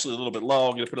 This is actually a little bit low.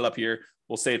 I'm going to put it up here.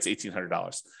 We'll say it's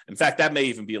 $1,800. In fact, that may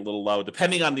even be a little low,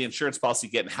 depending on the insurance policy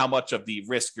you get and how much of the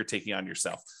risk you're taking on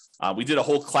yourself. We did a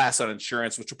whole class on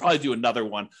insurance, which we'll probably do another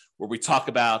one where we talk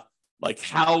about like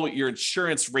how your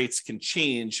insurance rates can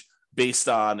change based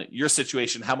on your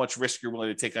situation, how much risk you're willing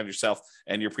to take on yourself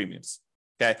and your premiums.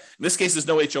 Okay, in this case, there's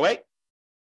no HOA.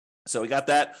 So we got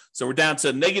that. So we're down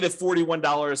to negative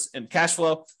 $41 in cash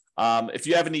flow. If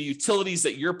you have any utilities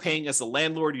that you're paying as a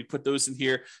landlord, you put those in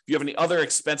here. If you have any other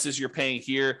expenses you're paying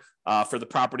here for the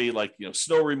property, like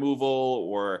snow removal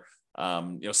or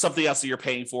something else that you're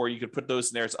paying for, you could put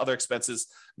those in there as other expenses.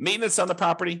 Maintenance on the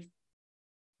property.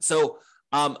 So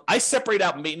I separate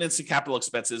out maintenance and capital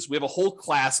expenses. We have a whole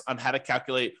class on how to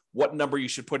calculate what number you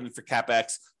should put in for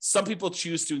CapEx. Some people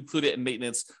choose to include it in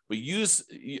maintenance, but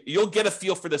you'll get a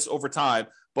feel for this over time.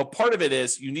 But part of it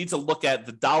is you need to look at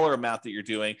the dollar amount that you're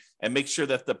doing and make sure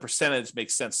that the percentage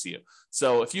makes sense to you.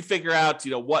 So if you figure out,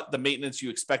 what the maintenance you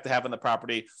expect to have on the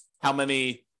property, how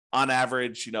many on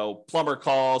average, plumber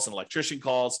calls and electrician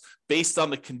calls based on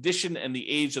the condition and the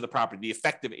age of the property, the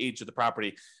effective age of the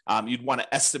property. You'd want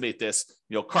to estimate this,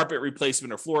 carpet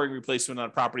replacement or flooring replacement on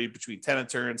a property between tenant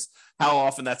turns, how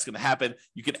often that's going to happen.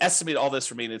 You can estimate all this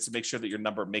for maintenance to make sure that your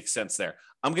number makes sense there.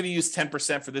 I'm going to use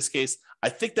 10% for this case. I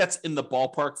think that's in the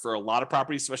ballpark for a lot of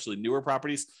properties, especially newer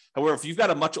properties. However, if you've got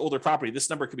a much older property, this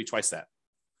number could be twice that.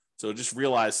 So just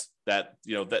realize that,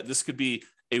 that this could be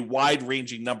a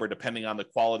wide-ranging number depending on the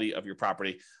quality of your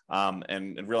property,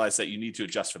 and realize that you need to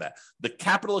adjust for that. The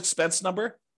capital expense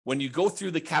number, when you go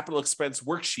through the capital expense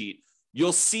worksheet,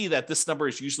 you'll see that this number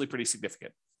is usually pretty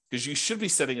significant because you should be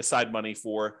setting aside money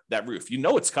for that roof.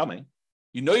 It's coming.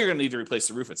 You're going to need to replace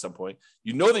the roof at some point.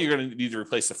 That you're going to need to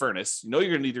replace the furnace. You're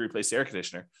going to need to replace the air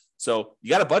conditioner. So you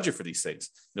got to budget for these things.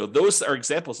 Those are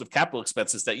examples of capital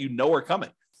expenses that are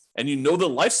coming. And the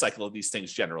life cycle of these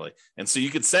things generally. And so you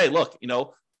could say, look,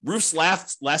 roofs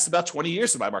last about 20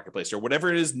 years in my marketplace or whatever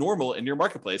it is normal in your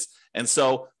marketplace. And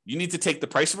so you need to take the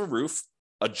price of a roof,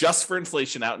 adjust for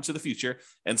inflation out into the future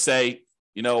and say,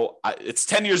 it's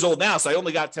 10 years old now, so I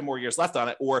only got 10 more years left on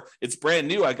it. Or it's brand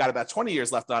new, I got about 20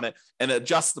 years left on it, and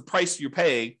adjust the price you're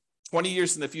paying 20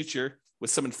 years in the future with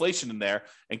some inflation in there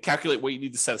and calculate what you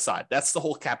need to set aside. That's the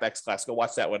whole CapEx class. Go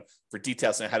watch that one for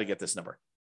details on how to get this number.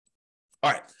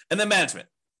 All right. And then management.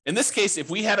 In this case, if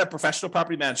we had a professional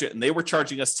property manager and they were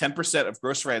charging us 10% of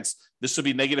gross rents, this would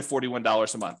be negative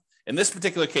 $41 a month. In this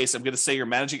particular case, I'm going to say you're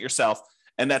managing it yourself,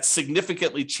 and that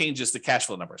significantly changes the cash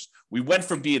flow numbers. We went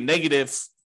from being negative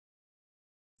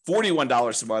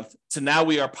 $41 a month to now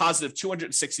we are positive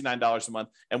 $269 a month,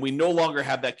 and we no longer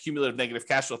have that cumulative negative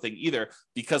cash flow thing either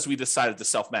because we decided to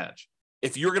self-manage.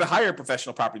 If you're going to hire a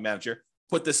professional property manager,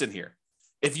 put this in here.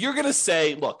 If you're going to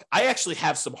say, look, I actually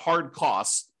have some hard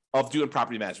costs of doing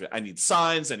property management. I need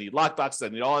signs, I need lockboxes, I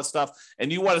need all that stuff.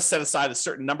 And you want to set aside a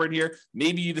certain number in here.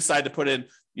 Maybe you decide to put in,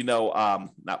 not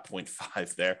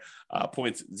 0.5 there,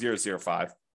 0.005. And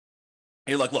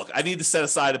you're like, look, I need to set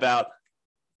aside about,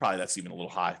 probably that's even a little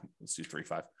high. Let's do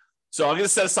 3.5. So I'm going to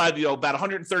set aside, about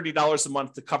 $130 a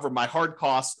month to cover my hard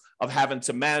costs of having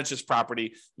to manage this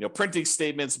property, printing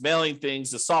statements, mailing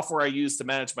things, the software I use to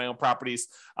manage my own properties,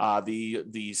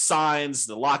 the signs,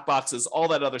 the lock boxes, all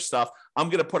that other stuff. I'm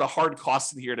going to put a hard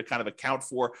cost in here to kind of account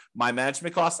for my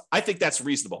management costs. I think that's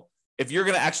reasonable. If you're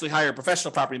going to actually hire a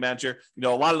professional property manager, a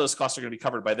lot of those costs are going to be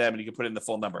covered by them, and you can put in the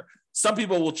full number. Some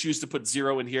people will choose to put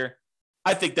 0 in here.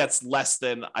 I think that's less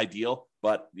than ideal,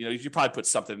 but you should probably put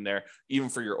something in there even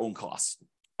for your own costs.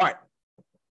 All right.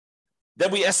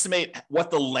 Then we estimate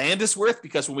what the land is worth,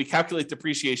 because when we calculate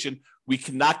depreciation, we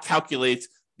cannot calculate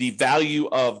the value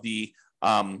of the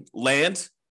land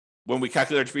when we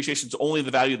calculate our depreciation, it's only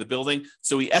the value of the building.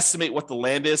 So we estimate what the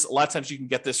land is. A lot of times you can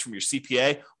get this from your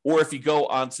CPA, or if you go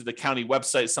onto the county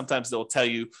website, sometimes they'll tell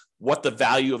you what the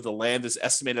value of the land is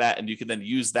estimated at, and you can then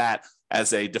use that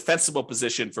as a defensible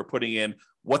position for putting in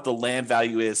what the land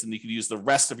value is, and you can use the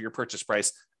rest of your purchase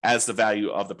price as the value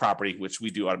of the property, which we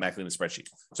do automatically in the spreadsheet.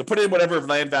 So put in whatever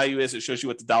land value is. It shows you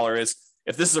what the dollar is.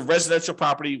 If this is a residential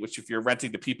property, which if you're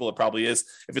renting to people, it probably is.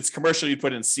 If it's commercial, you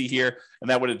put in C here,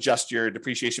 and that would adjust your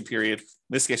depreciation period. In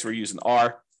this case, we're using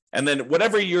R. And then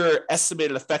whatever your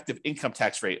estimated effective income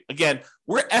tax rate, again,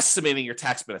 we're estimating your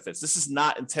tax benefits. This is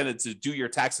not intended to do your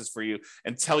taxes for you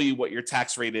and tell you what your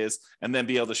tax rate is and then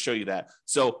be able to show you that.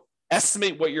 So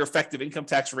estimate what your effective income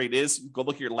tax rate is. Go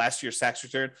look at your last year's tax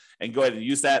return and go ahead and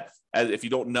use that. As if you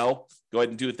don't know, go ahead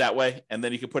and do it that way. And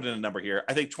then you can put in a number here.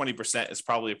 I think 20% is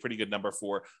probably a pretty good number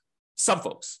for some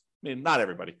folks. I mean, not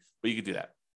everybody, but you can do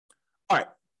that. All right.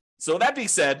 So that being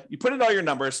said, you put in all your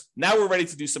numbers. Now we're ready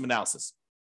to do some analysis.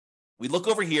 We look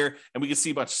over here and we can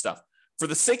see a bunch of stuff. For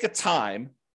the sake of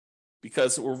time,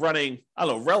 because we're running, I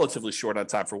don't know, relatively short on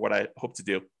time for what I hope to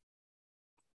do,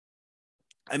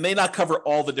 I may not cover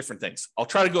all the different things. I'll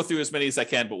try to go through as many as I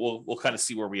can, but we'll kind of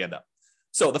see where we end up.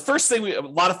 So the first thing a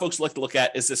lot of folks like to look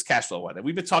at is this cash flow one. And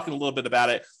we've been talking a little bit about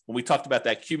it when we talked about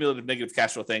that cumulative negative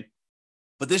cash flow thing.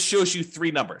 But this shows you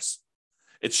three numbers.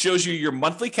 It shows you your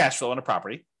monthly cash flow on a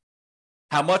property,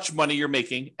 how much money you're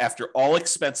making after all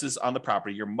expenses on the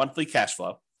property, your monthly cash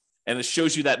flow. And it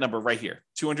shows you that number right here,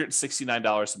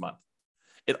 $269 a month.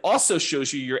 It also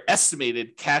shows you your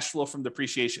estimated cash flow from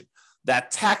depreciation,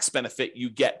 that tax benefit you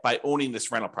get by owning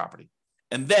this rental property.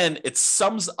 And then it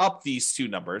sums up these two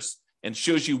numbers and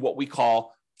shows you what we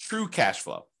call true cash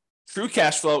flow. True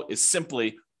cash flow is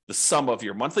simply the sum of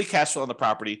your monthly cash flow on the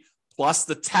property plus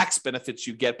the tax benefits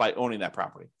you get by owning that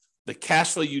property, the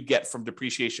cash flow you get from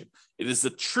depreciation. It is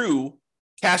the true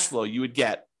cash flow you would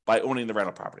get by owning the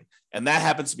rental property. And that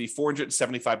happens to be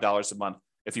 $475 a month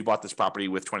if you bought this property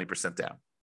with 20% down,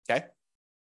 okay?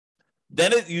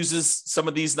 Then it uses some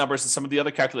of these numbers and some of the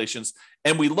other calculations,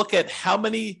 and we look at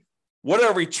what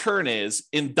our return is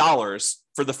in dollars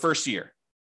for the first year.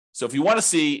 So if you want to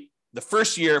see the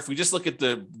first year, if we just look at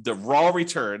the raw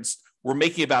returns, we're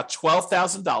making about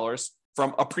 $12,000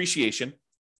 from appreciation.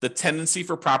 The tendency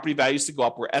for property values to go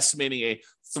up, we're estimating a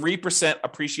 3%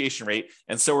 appreciation rate.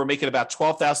 And so we're making about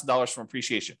 $12,000 from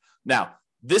appreciation. Now,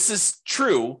 this is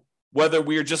true whether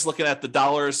we are just looking at the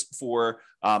dollars for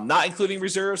not including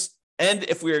reserves, and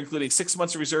if we're including 6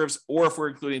 months of reserves, or if we're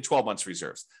including 12 months of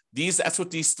reserves. That's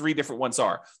what these three different ones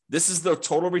are. This is the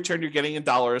total return you're getting in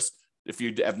dollars if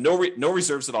you have no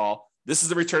reserves at all. This is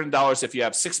the return in dollars if you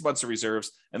have 6 months of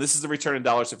reserves, and this is the return in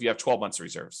dollars if you have 12 months of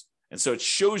reserves. And so it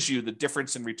shows you the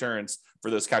difference in returns for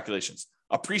those calculations.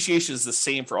 Appreciation is the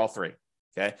same for all three,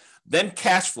 okay? Then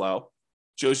cash flow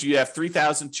shows you have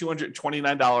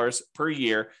 $3,229 per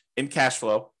year in cash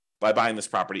flow by buying this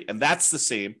property, and that's the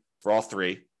same for all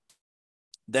three.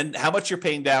 Then how much you're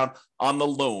paying down on the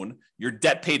loan, your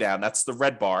debt pay down, that's the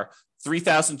red bar.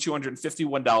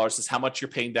 $3,251 is how much you're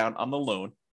paying down on the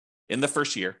loan in the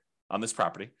first year on this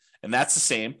property. And that's the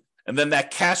same. And then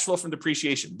that cash flow from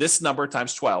depreciation, this number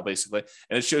times 12, basically.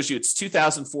 And it shows you it's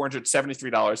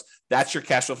 $2,473. That's your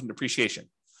cash flow from depreciation.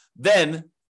 Then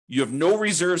you have no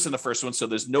reserves in the first one, so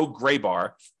there's no gray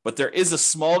bar, but there is a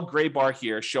small gray bar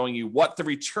here showing you what the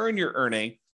return you're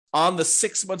earning on the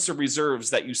 6 months of reserves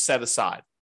that you set aside.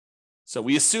 So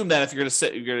we assume that if you're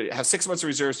going to have 6 months of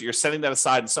reserves, you're setting that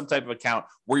aside in some type of account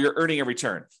where you're earning a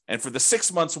return. And for the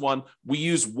 6 months one, we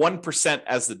use 1%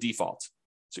 as the default.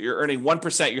 So you're earning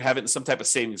 1%, you have it in some type of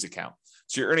savings account.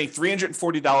 So you're earning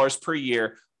 $340 per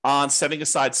year on setting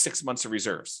aside 6 months of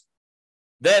reserves.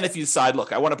 Then if you decide,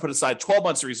 look, I want to put aside 12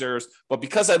 months of reserves, but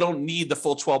because I don't need the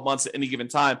full 12 months at any given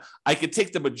time, I can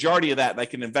take the majority of that and I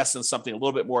can invest in something a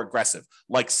little bit more aggressive,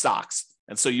 like stocks.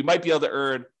 And so you might be able to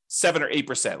earn 7 or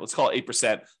 8%. Let's call it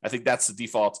 8%. I think that's the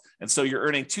default. And so you're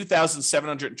earning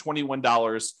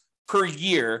 $2,721 per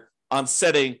year on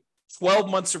setting 12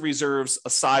 months of reserves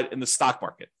aside in the stock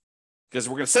market. Because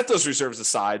we're going to set those reserves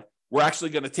aside, we're actually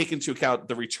going to take into account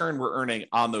the return we're earning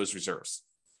on those reserves.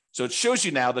 So it shows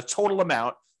you now the total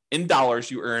amount in dollars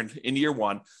you earned in year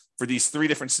one for these three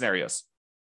different scenarios.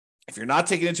 If you're not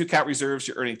taking into account reserves,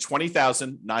 you're earning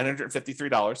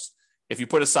 $20,953. If you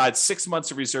put aside 6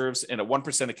 months of reserves in a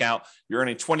 1% account, you're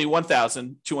earning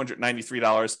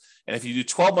 $21,293. And if you do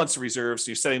 12 months of reserves,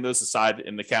 so you're setting those aside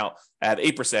in the account at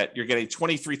 8%, you're getting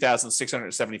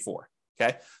 $23,674.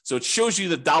 Okay. So it shows you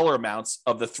the dollar amounts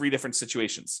of the three different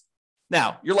situations.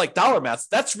 Now, you're like, dollar amounts,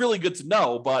 that's really good to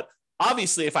know, but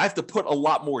Obviously, if I have to put a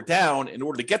lot more down in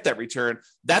order to get that return,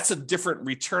 that's a different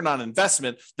return on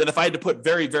investment than if I had to put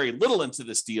very, very little into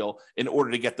this deal in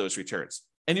order to get those returns.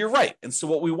 And you're right. And so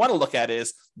what we want to look at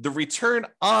is the return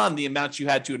on the amount you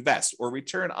had to invest, or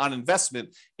return on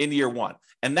investment in year one.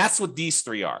 And that's what these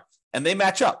three are. And they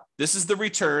match up. This is the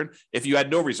return if you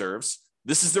had no reserves.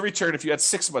 This is the return if you had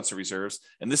 6 months of reserves.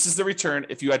 And this is the return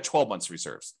if you had 12 months of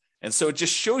reserves. And so it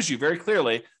just shows you very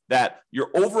clearly that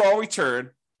your overall return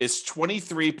is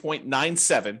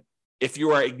 23.97 if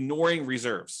you are ignoring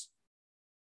reserves,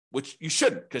 which you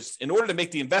shouldn't, because in order to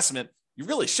make the investment, you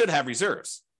really should have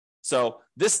reserves. So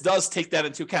this does take that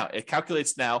into account. It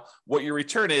calculates now what your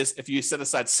return is if you set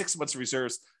aside 6 months of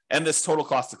reserves and this total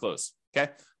cost to close.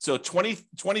 Okay. So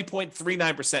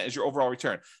 20.39% is your overall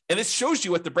return. And it shows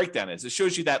you what the breakdown is. It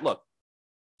shows you that, look,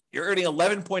 you're earning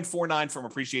 11.49 from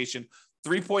appreciation.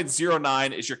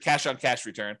 3.09 is your cash on cash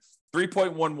return.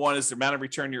 3.11 is the amount of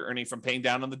return you're earning from paying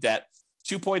down on the debt.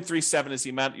 2.37 is the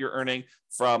amount you're earning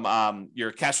from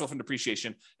your cash flow from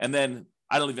depreciation. And then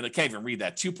I can't even read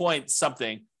that. 2 point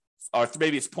something, or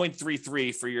maybe it's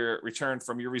 0.33 for your return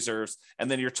from your reserves. And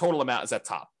then your total amount is at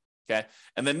top. Okay.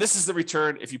 And then this is the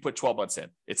return if you put 12 months in.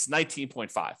 It's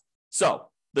 19.5. So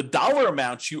the dollar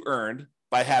amount you earned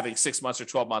by having 6 months or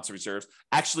 12 months of reserves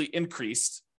actually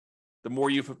increased the more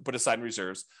you put aside in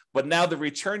reserves. But now the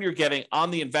return you're getting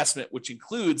on the investment, which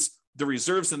includes the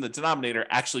reserves in the denominator,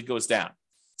 actually goes down.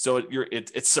 So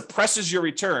it suppresses your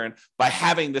return by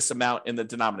having this amount in the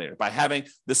denominator, by having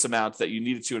this amount that you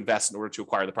needed to invest in order to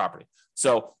acquire the property.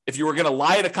 So if you were going to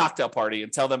lie at a cocktail party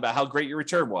and tell them about how great your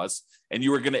return was, and you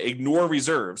were going to ignore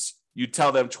reserves, you'd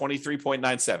tell them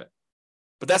 23.97.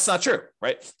 But that's not true,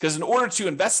 right? Because in order to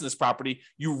invest in this property,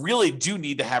 you really do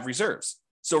need to have reserves.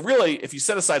 So really, if you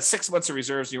set aside 6 months of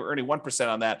reserves and you were earning 1%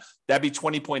 on that, that'd be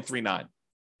 20.39.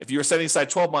 If you were setting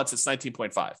aside 12 months, it's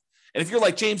 19.5. And if you're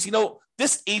like, James,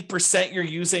 this 8% you're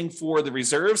using for the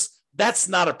reserves, that's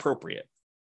not appropriate.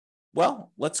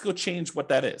 Well, let's go change what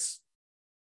that is.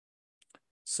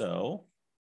 So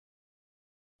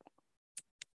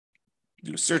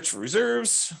do a search for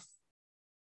reserves.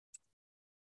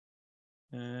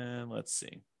 And let's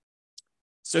see.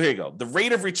 So here you go. The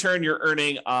rate of return you're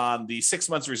earning on the 6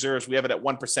 months reserves, we have it at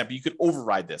 1%, but you could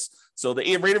override this. So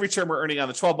the rate of return we're earning on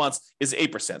the 12 months is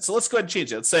 8%. So let's go ahead and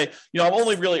change it. Let's say, I'm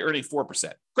only really earning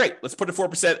 4%. Great. Let's put it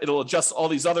 4%. It'll adjust all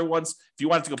these other ones. If you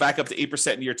want it to go back up to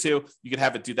 8% in year two, you can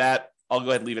have it do that. I'll go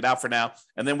ahead and leave it out for now.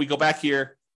 And then we go back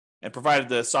here, and provided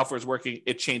the software is working,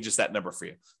 it changes that number for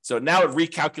you. So now it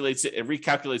recalculates it. It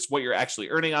recalculates what you're actually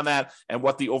earning on that and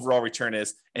what the overall return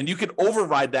is. And you can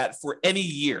override that for any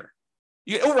year.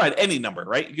 You can override any number,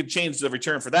 right? You can change the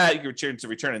return for that. You can change the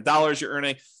return in dollars you're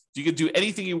earning. You can do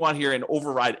anything you want here and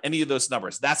override any of those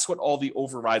numbers. That's what all the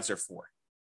overrides are for.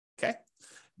 Okay.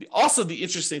 Also, the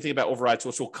interesting thing about overrides,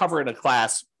 which we'll cover in a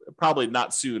class, probably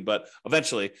not soon, but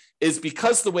eventually, is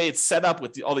because the way it's set up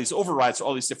with all these overrides for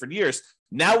all these different years,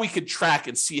 now we could track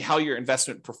and see how your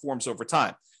investment performs over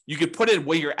time. You could put in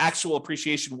what your actual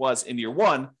appreciation was in year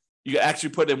one. You could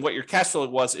actually put in what your cash flow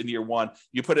was in year one.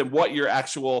 You put in what your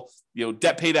actual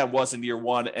debt pay down was in year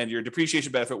one and your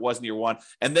depreciation benefit was in year one.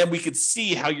 And then we could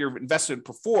see how your investment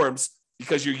performs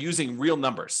because you're using real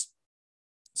numbers.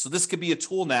 So this could be a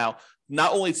tool now,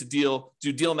 not only to do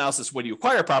deal analysis when you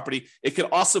acquire a property, it could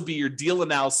also be your deal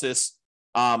analysis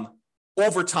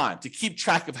over time to keep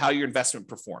track of how your investment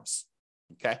performs.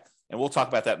 Okay. And we'll talk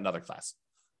about that in another class.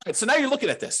 All right, so now you're looking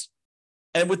at this.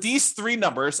 And with these three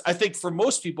numbers, I think for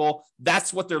most people,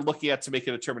 that's what they're looking at to make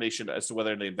a determination as to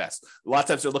whether they invest. A lot of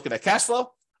times they're looking at cash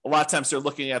flow. A lot of times they're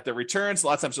looking at the returns. A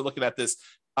lot of times they're looking at this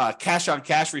cash on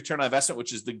cash return on investment,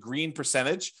 which is the green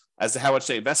percentage as to how much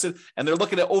they invested. And they're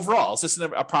looking at overall, is this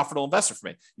a profitable investment for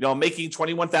me? I'm making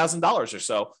 $21,000 or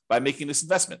so by making this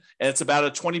investment. And it's about a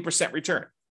 20% return.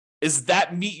 Does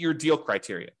that meet your deal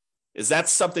criteria? Is that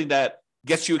something that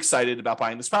gets you excited about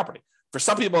buying this property? For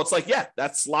some people, it's like, yeah,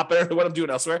 that's a lot better than what I'm doing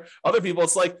elsewhere. Other people,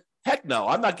 it's like, heck no,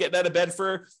 I'm not getting out of bed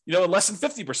for, less than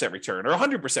 50% return or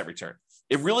 100% return.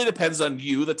 It really depends on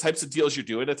you, the types of deals you're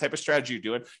doing, the type of strategy you're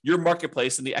doing, your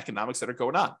marketplace, and the economics that are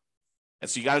going on. And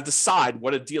so you got to decide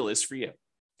what a deal is for you.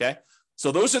 Okay.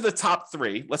 So those are the top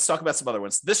three. Let's talk about some other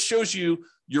ones. This shows you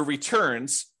your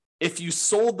returns if you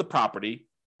sold the property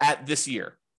at this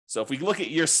year. So if we look at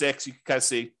year 6, you can kind of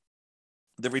see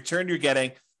the return you're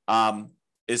getting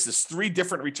is this 3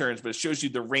 different returns, but it shows you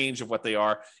the range of what they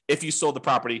are if you sold the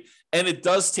property. And it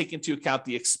does take into account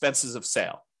the expenses of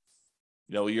sale.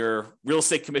 Your real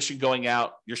estate commission going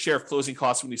out, your share of closing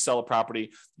costs when you sell a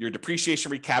property, your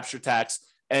depreciation recapture tax,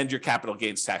 and your capital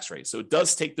gains tax rate. So it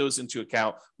does take those into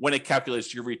account when it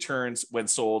calculates your returns when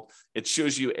sold. It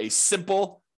shows you a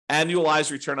simple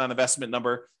annualized return on investment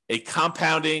number, a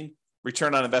compounding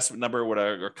return on investment number,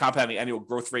 or compounding annual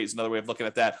growth rate is another way of looking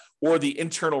at that, or the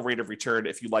internal rate of return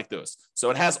if you like those.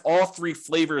 So it has all three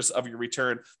flavors of your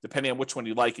return, depending on which one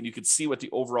you like, and you can see what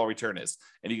the overall return is.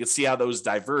 And you can see how those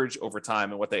diverge over time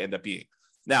and what they end up being.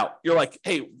 Now, you're like,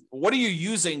 hey, what are you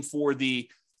using for the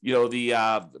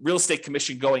real estate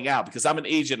commission going out? Because I'm an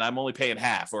agent, I'm only paying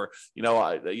half, or,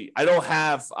 I don't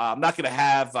have, I'm not going to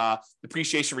have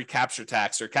depreciation recapture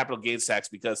tax or capital gains tax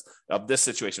because of this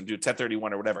situation. I'm doing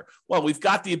 1031 or whatever. Well, we've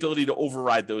got the ability to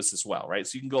override those as well, right?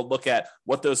 So you can go look at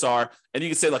what those are, and you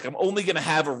can say, look, I'm only going to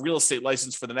have a real estate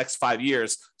license for the next 5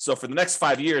 years. So for the next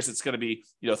 5 years, it's going to be,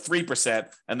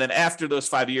 3%. And then after those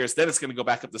 5 years, then it's going to go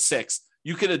back up to 6%.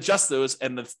 You can adjust those,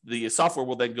 and the software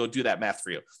will then go do that math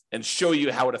for you and show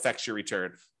you how it affects your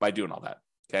return by doing all that.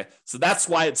 Okay, so that's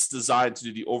why it's designed to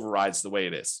do the overrides the way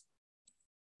it is.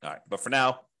 All right, but for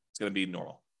now, it's going to be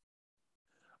normal.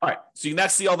 All right, so you can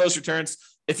next see all those returns.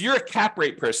 If you're a cap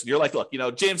rate person, you're like, look,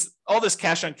 James, all this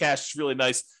cash on cash is really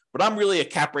nice, but I'm really a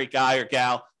cap rate guy or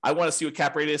gal. I want to see what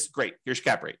cap rate is. Great, here's your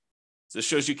cap rate. So it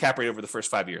shows you cap rate over the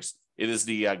first 5 years. It is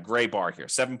the gray bar here,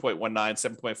 7.19,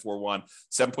 7.41,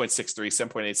 7.63,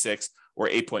 7.86, or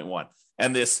 8.1.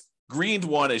 And this green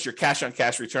one is your cash on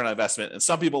cash return on investment. And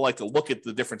some people like to look at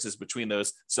the differences between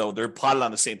those. So they're plotted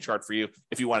on the same chart for you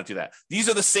if you want to do that. These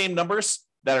are the same numbers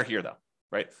that are here though,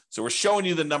 right? So we're showing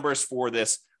you the numbers for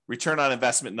this return on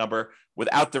investment number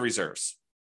without the reserves.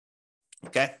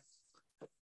 Okay.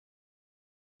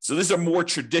 So these are more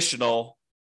traditional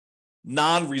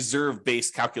non-reserve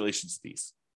based calculations of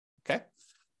these. Okay.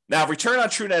 Now, return on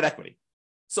true net equity.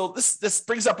 So this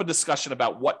brings up a discussion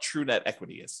about what true net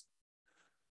equity is.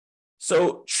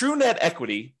 So true net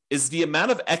equity is the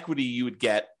amount of equity you would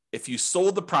get if you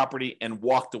sold the property and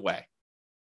walked away.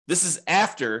 This is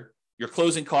after your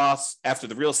closing costs, after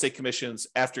the real estate commissions,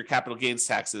 after capital gains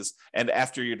taxes, and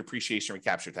after your depreciation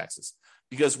recapture taxes.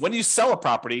 Because when you sell a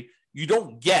property, you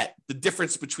don't get the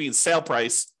difference between sale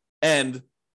price and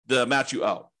the amount you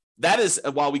owe. That is,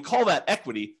 while we call that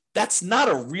equity, that's not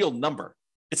a real number.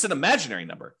 It's an imaginary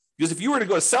number. Because if you were to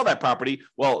go to sell that property,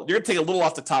 well, you're going to take a little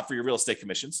off the top for your real estate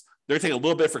commissions. They're going to take a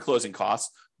little bit for closing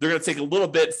costs. They're going to take a little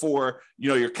bit for,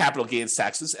 your capital gains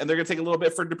taxes, and they're going to take a little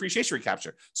bit for depreciation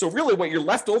recapture. So really what you're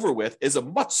left over with is a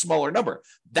much smaller number.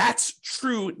 That's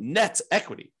true net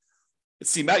equity.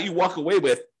 It's the amount you walk away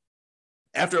with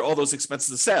after all those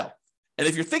expenses of sale. And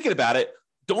if you're thinking about it,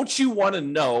 don't you want to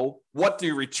know what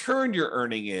the return you're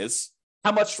earning is,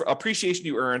 how much appreciation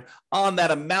you earn on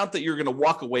that amount that you're going to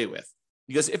walk away with?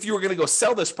 Because if you were going to go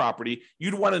sell this property,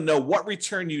 you'd want to know what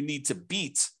return you need to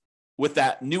beat with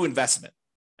that new investment.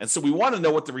 And so we want to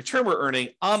know what the return we're earning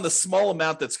on the small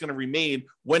amount that's going to remain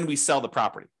when we sell the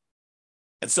property.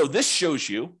 And so this shows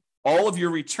you all of your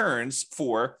returns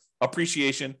for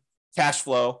appreciation, cash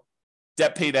flow,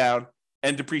 debt pay down,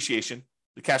 and depreciation,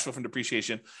 the cash flow from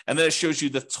depreciation. And then it shows you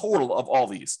the total of all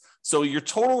these. So your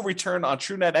total return on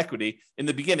true net equity in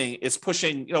the beginning is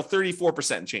pushing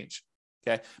 34% and change.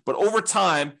 Okay. But over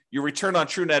time, your return on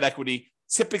true net equity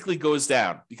typically goes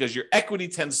down because your equity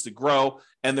tends to grow,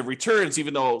 and the returns,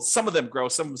 even though some of them grow,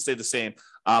 some of them stay the same,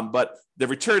 but the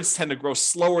returns tend to grow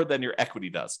slower than your equity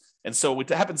does. And so what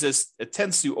happens is it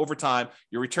tends to, over time,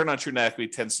 your return on true net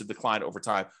equity tends to decline over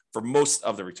time for most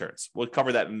of the returns. We'll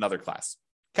cover that in another class.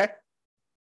 Okay.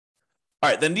 All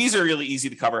right. Then these are really easy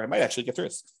to cover. I might actually get through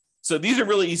this. So these are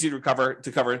really easy to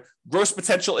cover gross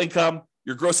potential income,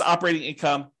 your gross operating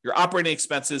income, your operating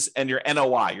expenses, and your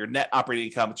NOI, your net operating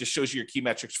income. It just shows you your key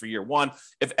metrics for year one.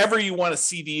 If ever you want to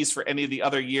see these for any of the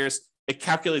other years, it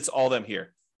calculates all of them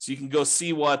here. So you can go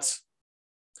see what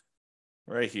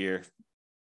right here.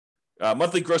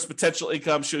 Monthly gross potential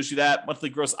income shows you that. Monthly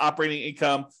gross operating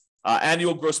income,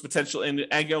 annual gross potential and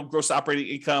annual gross operating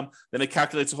income. Then it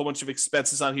calculates a whole bunch of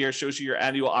expenses on here. It shows you your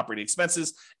annual operating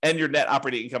expenses and your net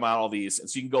operating income on all these. And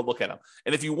so you can go look at them.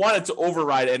 And if you wanted to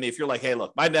override any, if you're like, hey,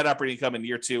 look, my net operating income in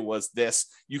year two was this,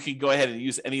 you can go ahead and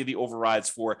use any of the overrides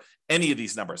for any of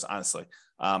these numbers, honestly.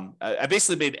 I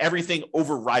basically made everything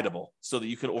overrideable so that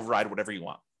you can override whatever you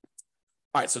want.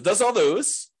 All right, so it does all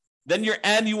those. Then your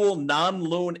annual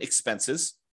non-loan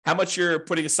expenses, how much you're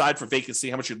putting aside for vacancy,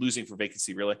 how much you're losing for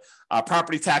vacancy, really.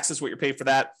 Property taxes, what you're paying for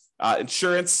that.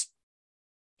 Insurance,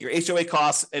 your HOA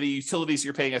costs, any utilities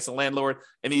you're paying as a landlord,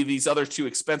 any of these other two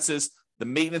expenses, the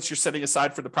maintenance you're setting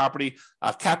aside for the property,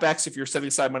 CapEx, if you're setting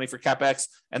aside money for CapEx,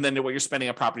 and then what you're spending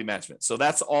on property management. So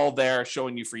that's all there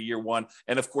showing you for year one.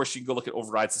 And of course, you can go look at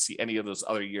overrides to see any of those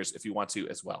other years if you want to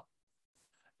as well.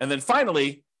 And then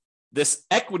finally, this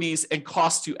equities and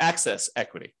cost to access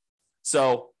equity.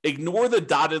 So ignore the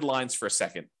dotted lines for a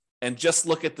second and just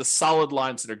look at the solid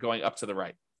lines that are going up to the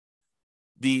right.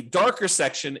 The darker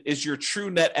section is your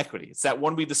true net equity. It's that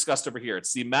one we discussed over here.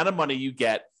 It's the amount of money you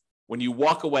get when you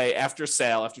walk away after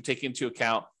sale, after taking into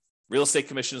account real estate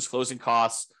commissions, closing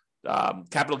costs,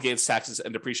 capital gains taxes,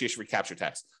 and depreciation recapture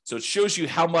tax. So it shows you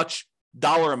how much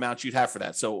dollar amount you'd have for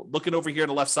that. So looking over here on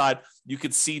the left side, you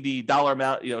can see the dollar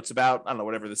amount. It's about, I don't know,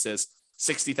 whatever this is,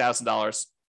 $60,000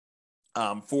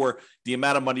 for the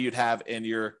amount of money you'd have in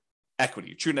your equity,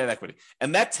 your true net equity.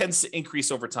 And that tends to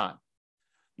increase over time.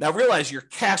 Now realize your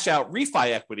cash out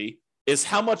refi equity is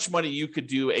how much money you could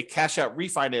do a cash out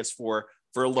refinance for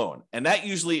a loan. And that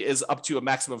usually is up to a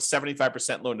maximum of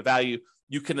 75% loan to value.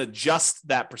 You can adjust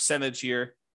that percentage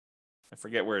here. I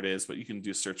forget where it is, but you can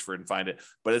do a search for it and find it.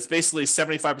 But it's basically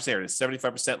 75%. It's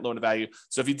 75% loan to value.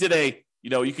 So if you did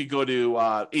you could go to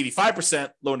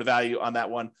 85% loan to value on that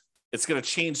one. It's going to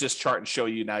change this chart and show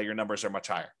you now your numbers are much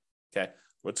higher. Okay.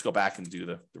 Let's go back and do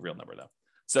the real number though.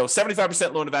 So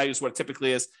 75% loan to value is what it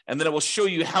typically is. And then it will show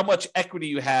you how much equity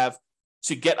you have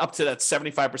to get up to that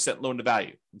 75% loan to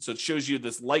value. And so it shows you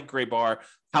this light gray bar,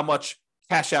 how much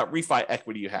cash out refi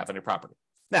equity you have on your property.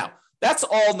 Now, that's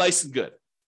all nice and good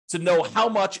to know how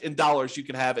much in dollars you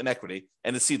can have in equity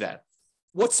and to see that.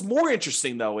 What's more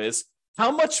interesting though is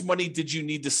how much money did you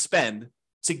need to spend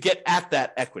to get at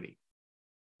that equity?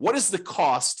 What is the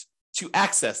cost to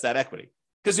access that equity?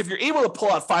 Because if you're able to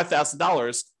pull out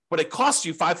 $5,000, but it costs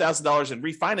you $5,000 in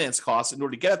refinance costs in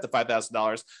order to get at the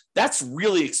 $5,000, that's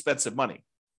really expensive money.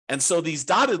 And so these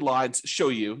dotted lines show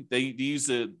you, they use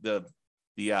the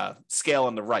scale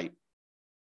on the right,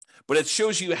 but it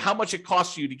shows you how much it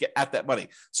costs you to get at that money.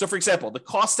 So for example, the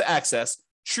cost to access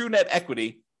true net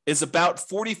equity is about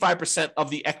 45% of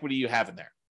the equity you have in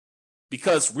there.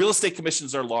 Because real estate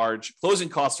commissions are large, closing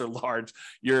costs are large,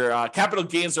 your capital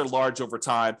gains are large over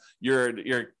time, your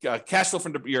cash flow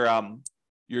from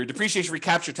your depreciation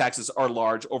recapture taxes are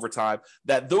large over time,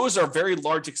 that those are very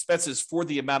large expenses for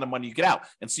the amount of money you get out.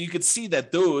 And so you can see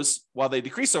that those, while they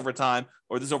decrease over time,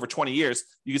 or this is over 20 years,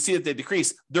 you can see that they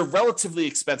decrease. They're relatively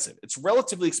expensive. It's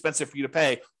relatively expensive for you to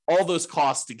pay all those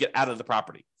costs to get out of the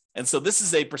property. And so this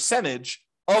is a percentage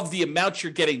of the amount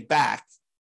you're getting back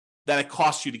that it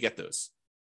costs you to get those.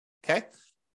 Okay.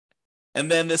 And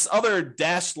then this other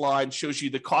dashed line shows you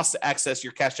the cost to access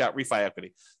your cash out refi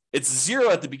equity. It's zero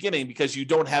at the beginning because you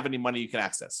don't have any money you can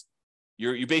access.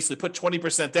 You basically put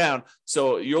 20% down,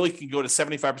 so you only can go to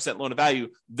 75% loan to value.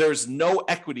 There's no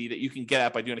equity that you can get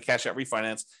at by doing a cash out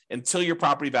refinance until your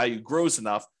property value grows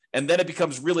enough. And then it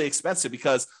becomes really expensive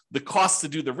because the cost to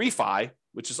do the refi,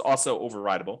 which is also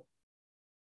overridable.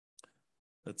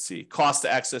 Let's see, cost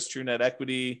to access true net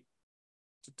equity.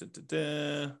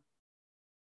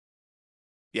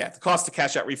 Yeah, the cost to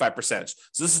cash out refi percentage.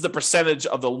 So this is the percentage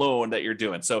of the loan that you're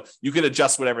doing. So you can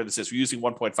adjust whatever this is. We're using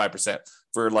 1.5%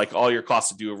 for like all your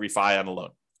costs to do a refi on a loan.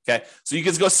 Okay, so you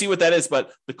can go see what that is,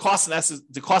 but the cost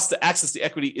to access the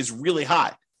equity is really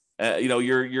high.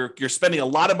 You're spending a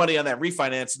lot of money on that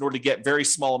refinance in order to get very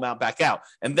small amount back out,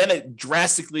 and then it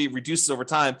drastically reduces over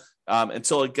time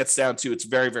until it gets down to it's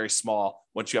very, very small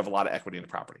once you have a lot of equity in the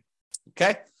property.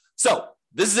 Okay, so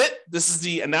this is it. This is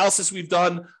the analysis we've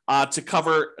done to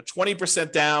cover a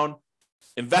 20% down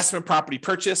investment property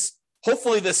purchase.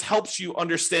 Hopefully this helps you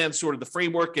understand sort of the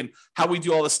framework and how we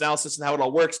do all this analysis and how it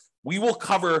all works. We will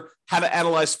cover how to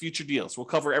analyze future deals. We'll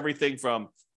cover everything from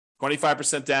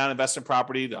 25% down investment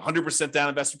property to 100% down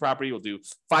investment property. We'll do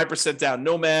 5% down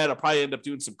Nomad. I'll probably end up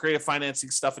doing some creative financing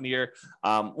stuff in here.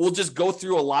 We'll just go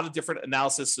through a lot of different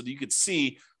analysis so that you could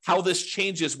see how this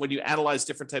changes when you analyze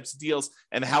different types of deals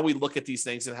and how we look at these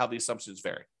things and how the assumptions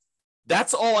vary.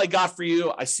 That's all I got for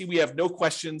you. I see we have no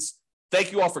questions.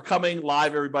 Thank you all for coming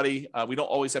live, everybody. We don't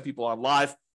always have people on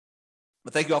live,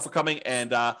 but thank you all for coming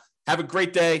and have a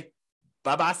great day.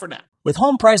 Bye-bye for now. With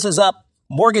home prices up,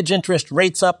 mortgage interest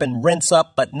rates up, and rents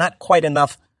up, but not quite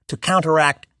enough to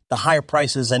counteract the higher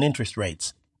prices and interest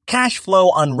rates, cash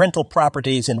flow on rental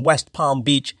properties in West Palm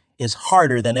Beach is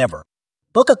harder than ever.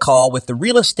 Book a call with the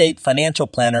Real Estate Financial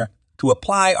Planner to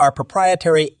apply our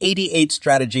proprietary 88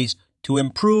 strategies to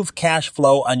improve cash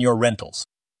flow on your rentals.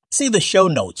 See the show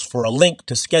notes for a link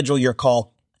to schedule your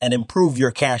call and improve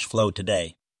your cash flow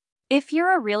today. If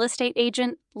you're a real estate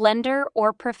agent, lender,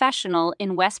 or professional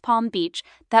in West Palm Beach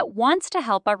that wants to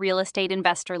help our real estate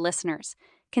investor listeners,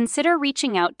 consider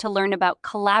reaching out to learn about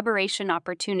collaboration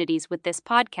opportunities with this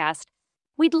podcast.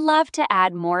 We'd love to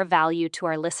add more value to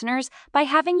our listeners by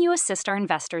having you assist our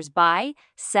investors buy,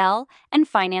 sell, and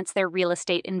finance their real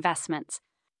estate investments.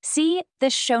 See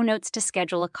the show notes to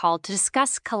schedule a call to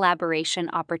discuss collaboration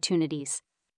opportunities.